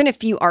much. There's been a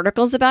few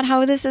articles about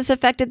how this has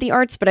affected the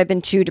arts, but I've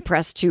been too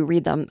depressed to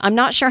read them. I'm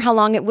not sure how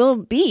long it will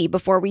be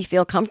before we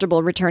feel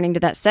comfortable returning to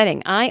that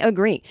setting. I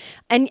agree.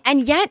 And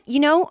yet,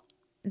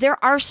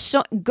 there are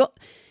so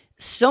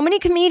many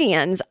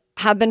comedians.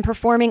 have been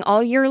performing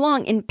all year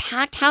long in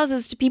packed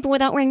houses to people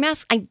without wearing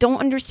masks. I don't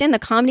understand. The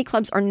comedy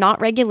clubs are not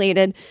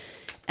regulated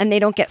and they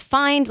don't get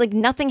fined. Like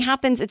nothing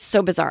happens. It's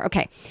so bizarre.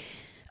 Okay.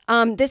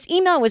 This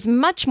email was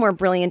much more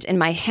brilliant in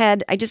my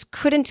head. I just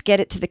couldn't get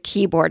it to the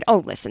keyboard.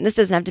 Oh, listen, this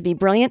doesn't have to be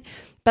brilliant,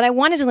 but I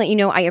wanted to let you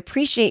know I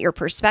appreciate your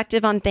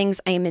perspective on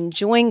things. I am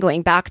enjoying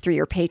going back through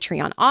your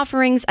Patreon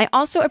offerings. I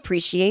also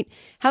appreciate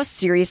how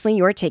seriously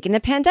you are taking the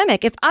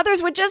pandemic. If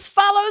others would just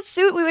follow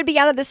suit, we would be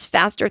out of this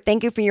faster.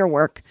 Thank you for your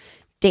work,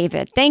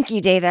 David. Thank you,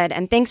 David.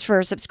 And thanks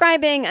for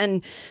subscribing.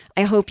 And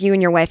I hope you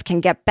and your wife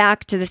can get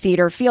back to the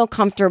theater, feel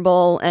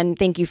comfortable. And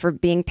thank you for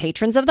being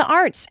patrons of the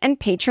arts and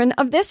patron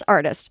of this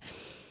artist.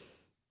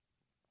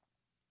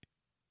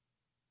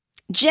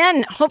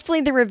 Jen, hopefully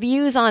the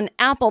reviews on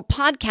Apple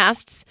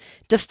Podcasts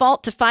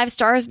default to 5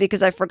 stars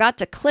because I forgot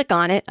to click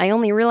on it. I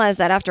only realized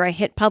that after I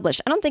hit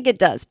publish. I don't think it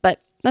does, but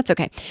that's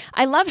okay.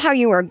 I love how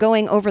you are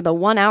going over the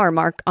 1 hour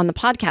mark on the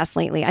podcast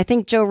lately. I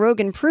think Joe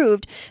Rogan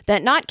proved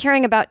that not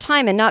caring about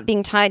time and not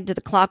being tied to the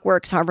clock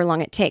works however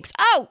long it takes.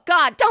 Oh,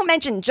 God, don't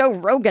mention Joe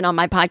Rogan on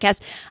my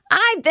podcast.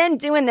 I've been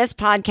doing this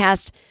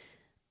podcast.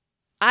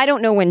 I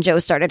don't know when Joe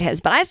started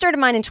his, but I started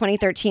mine in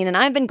 2013, and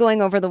I've been going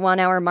over the 1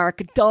 hour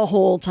mark the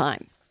whole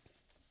time.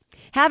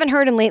 Haven't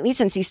heard him lately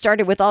since he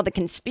started with all the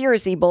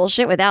conspiracy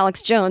bullshit with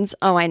Alex Jones.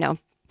 Oh, I know.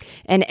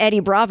 And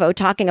Eddie Bravo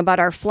talking about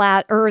our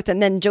flat earth. And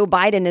then Joe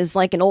Biden is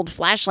like an old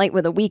flashlight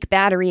with a weak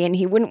battery and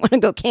he wouldn't want to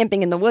go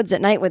camping in the woods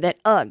at night with it.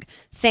 Ugh.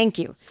 Thank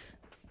you.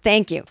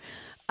 Thank you.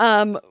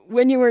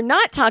 When you were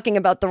not talking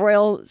about the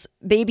Royals'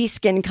 baby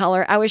skin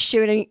color, I was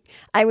shouting,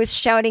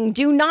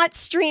 do not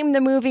stream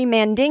the movie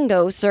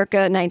Mandingo circa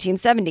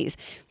 1970s.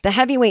 The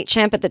heavyweight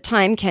champ at the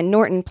time, Ken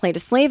Norton, played a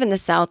slave in the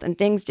South, and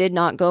things did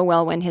not go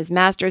well when his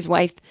master's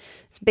wife's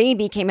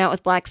baby came out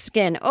with black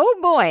skin. Oh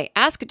boy,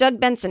 ask Doug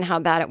Benson how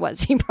bad it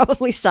was. He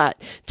probably saw it.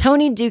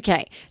 Tony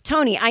Duque.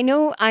 Tony, I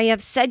know I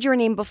have said your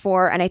name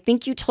before, and I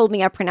think you told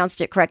me I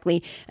pronounced it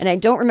correctly, and I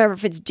don't remember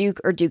if it's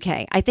Duke or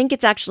Duque. I think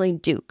it's actually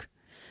Duke.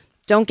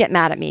 Don't get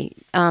mad at me.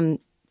 But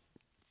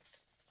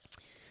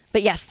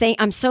yes,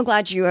 I'm so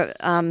glad you,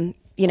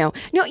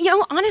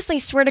 honestly,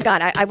 swear to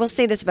God, I will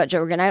say this about Joe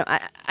Rogan.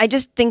 I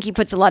just think he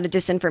puts a lot of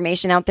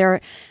disinformation out there.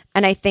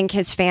 And I think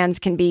his fans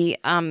can be,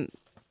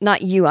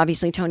 not you,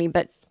 obviously, Tony,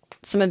 but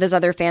some of his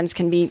other fans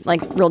can be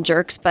like real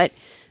jerks. But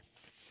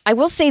I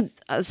will say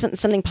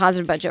something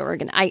positive about Joe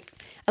Rogan. I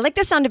like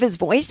the sound of his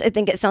voice. I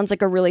think it sounds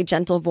like a really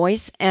gentle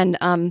voice. And,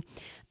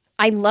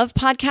 I love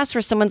podcasts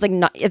where someone's I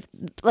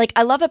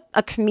love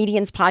a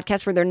comedian's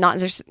podcast where they're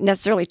not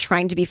necessarily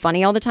trying to be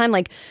funny all the time.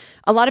 Like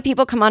a lot of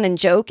people come on and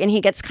joke and he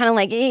gets kind of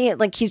like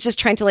he's just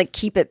trying to like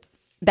keep it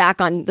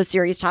back on the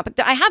serious topic.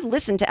 I have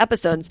listened to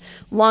episodes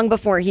long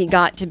before he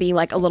got to be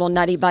like a little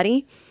nutty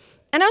buddy.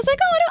 And I was like,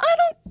 oh,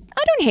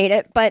 I don't hate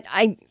it. But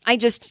I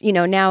just,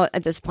 now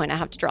at this point I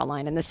have to draw a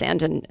line in the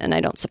sand and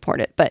I don't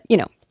support it. But,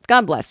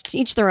 God bless. To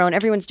each their own.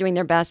 Everyone's doing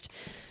their best.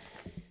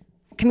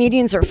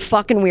 Comedians are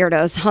fucking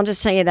weirdos. I'll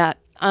just tell you that.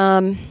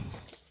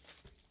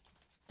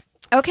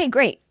 Okay,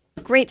 great.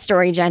 Great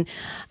story, Jen.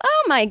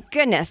 Oh my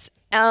goodness.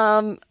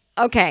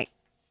 Okay.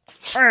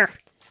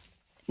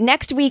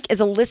 Next week is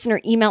a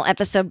listener email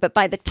episode, but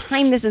by the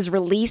time this is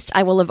released,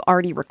 I will have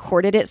already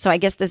recorded it. So I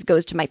guess this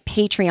goes to my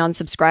Patreon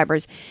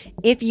subscribers.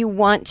 If you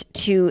want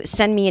to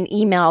send me an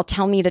email,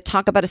 tell me to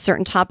talk about a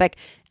certain topic,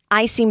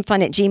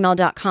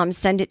 iseemfun@gmail.com.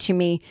 Send it to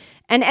me.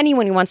 And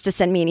anyone who wants to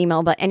send me an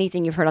email about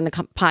anything you've heard on the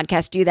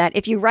podcast, do that.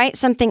 If you write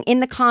something in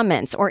the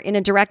comments or in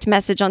a direct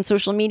message on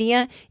social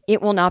media, it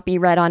will not be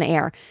read on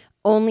air.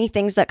 Only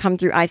things that come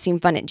through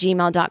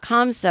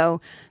iseemfun@gmail.com.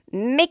 So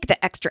make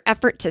the extra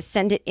effort to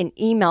send it in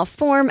email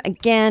form.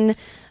 Again,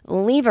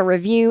 leave a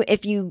review.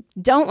 If you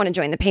don't want to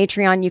join the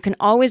Patreon, you can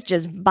always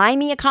just buy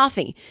me a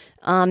coffee.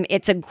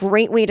 It's a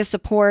great way to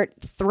support.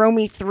 Throw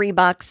me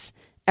 $3.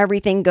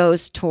 Everything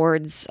goes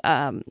towards,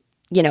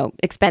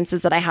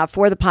 expenses that I have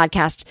for the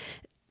podcast.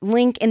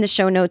 Link in the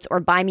show notes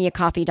or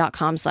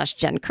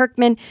buymeacoffee.com/Jen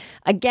Kirkman.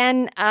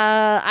 Again,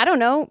 I don't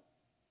know.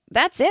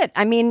 That's it.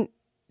 I mean,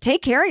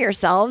 take care of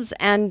yourselves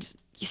and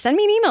send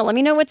me an email. Let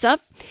me know what's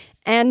up.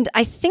 And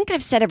I think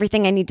I've said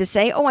everything I need to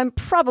say. Oh, I'm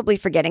probably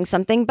forgetting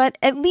something, but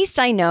at least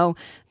I know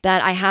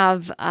that I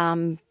have,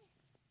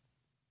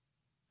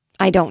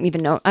 I don't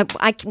even know.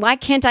 Why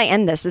can't I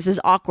end this? This is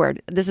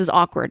awkward. This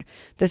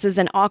is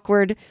an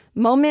awkward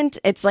moment.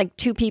 It's like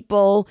two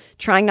people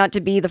trying not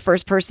to be the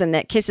first person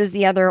that kisses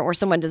the other, or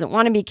someone doesn't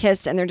want to be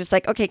kissed. And they're just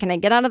like, okay, can I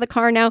get out of the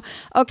car now?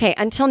 Okay,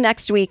 until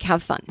next week,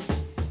 have fun.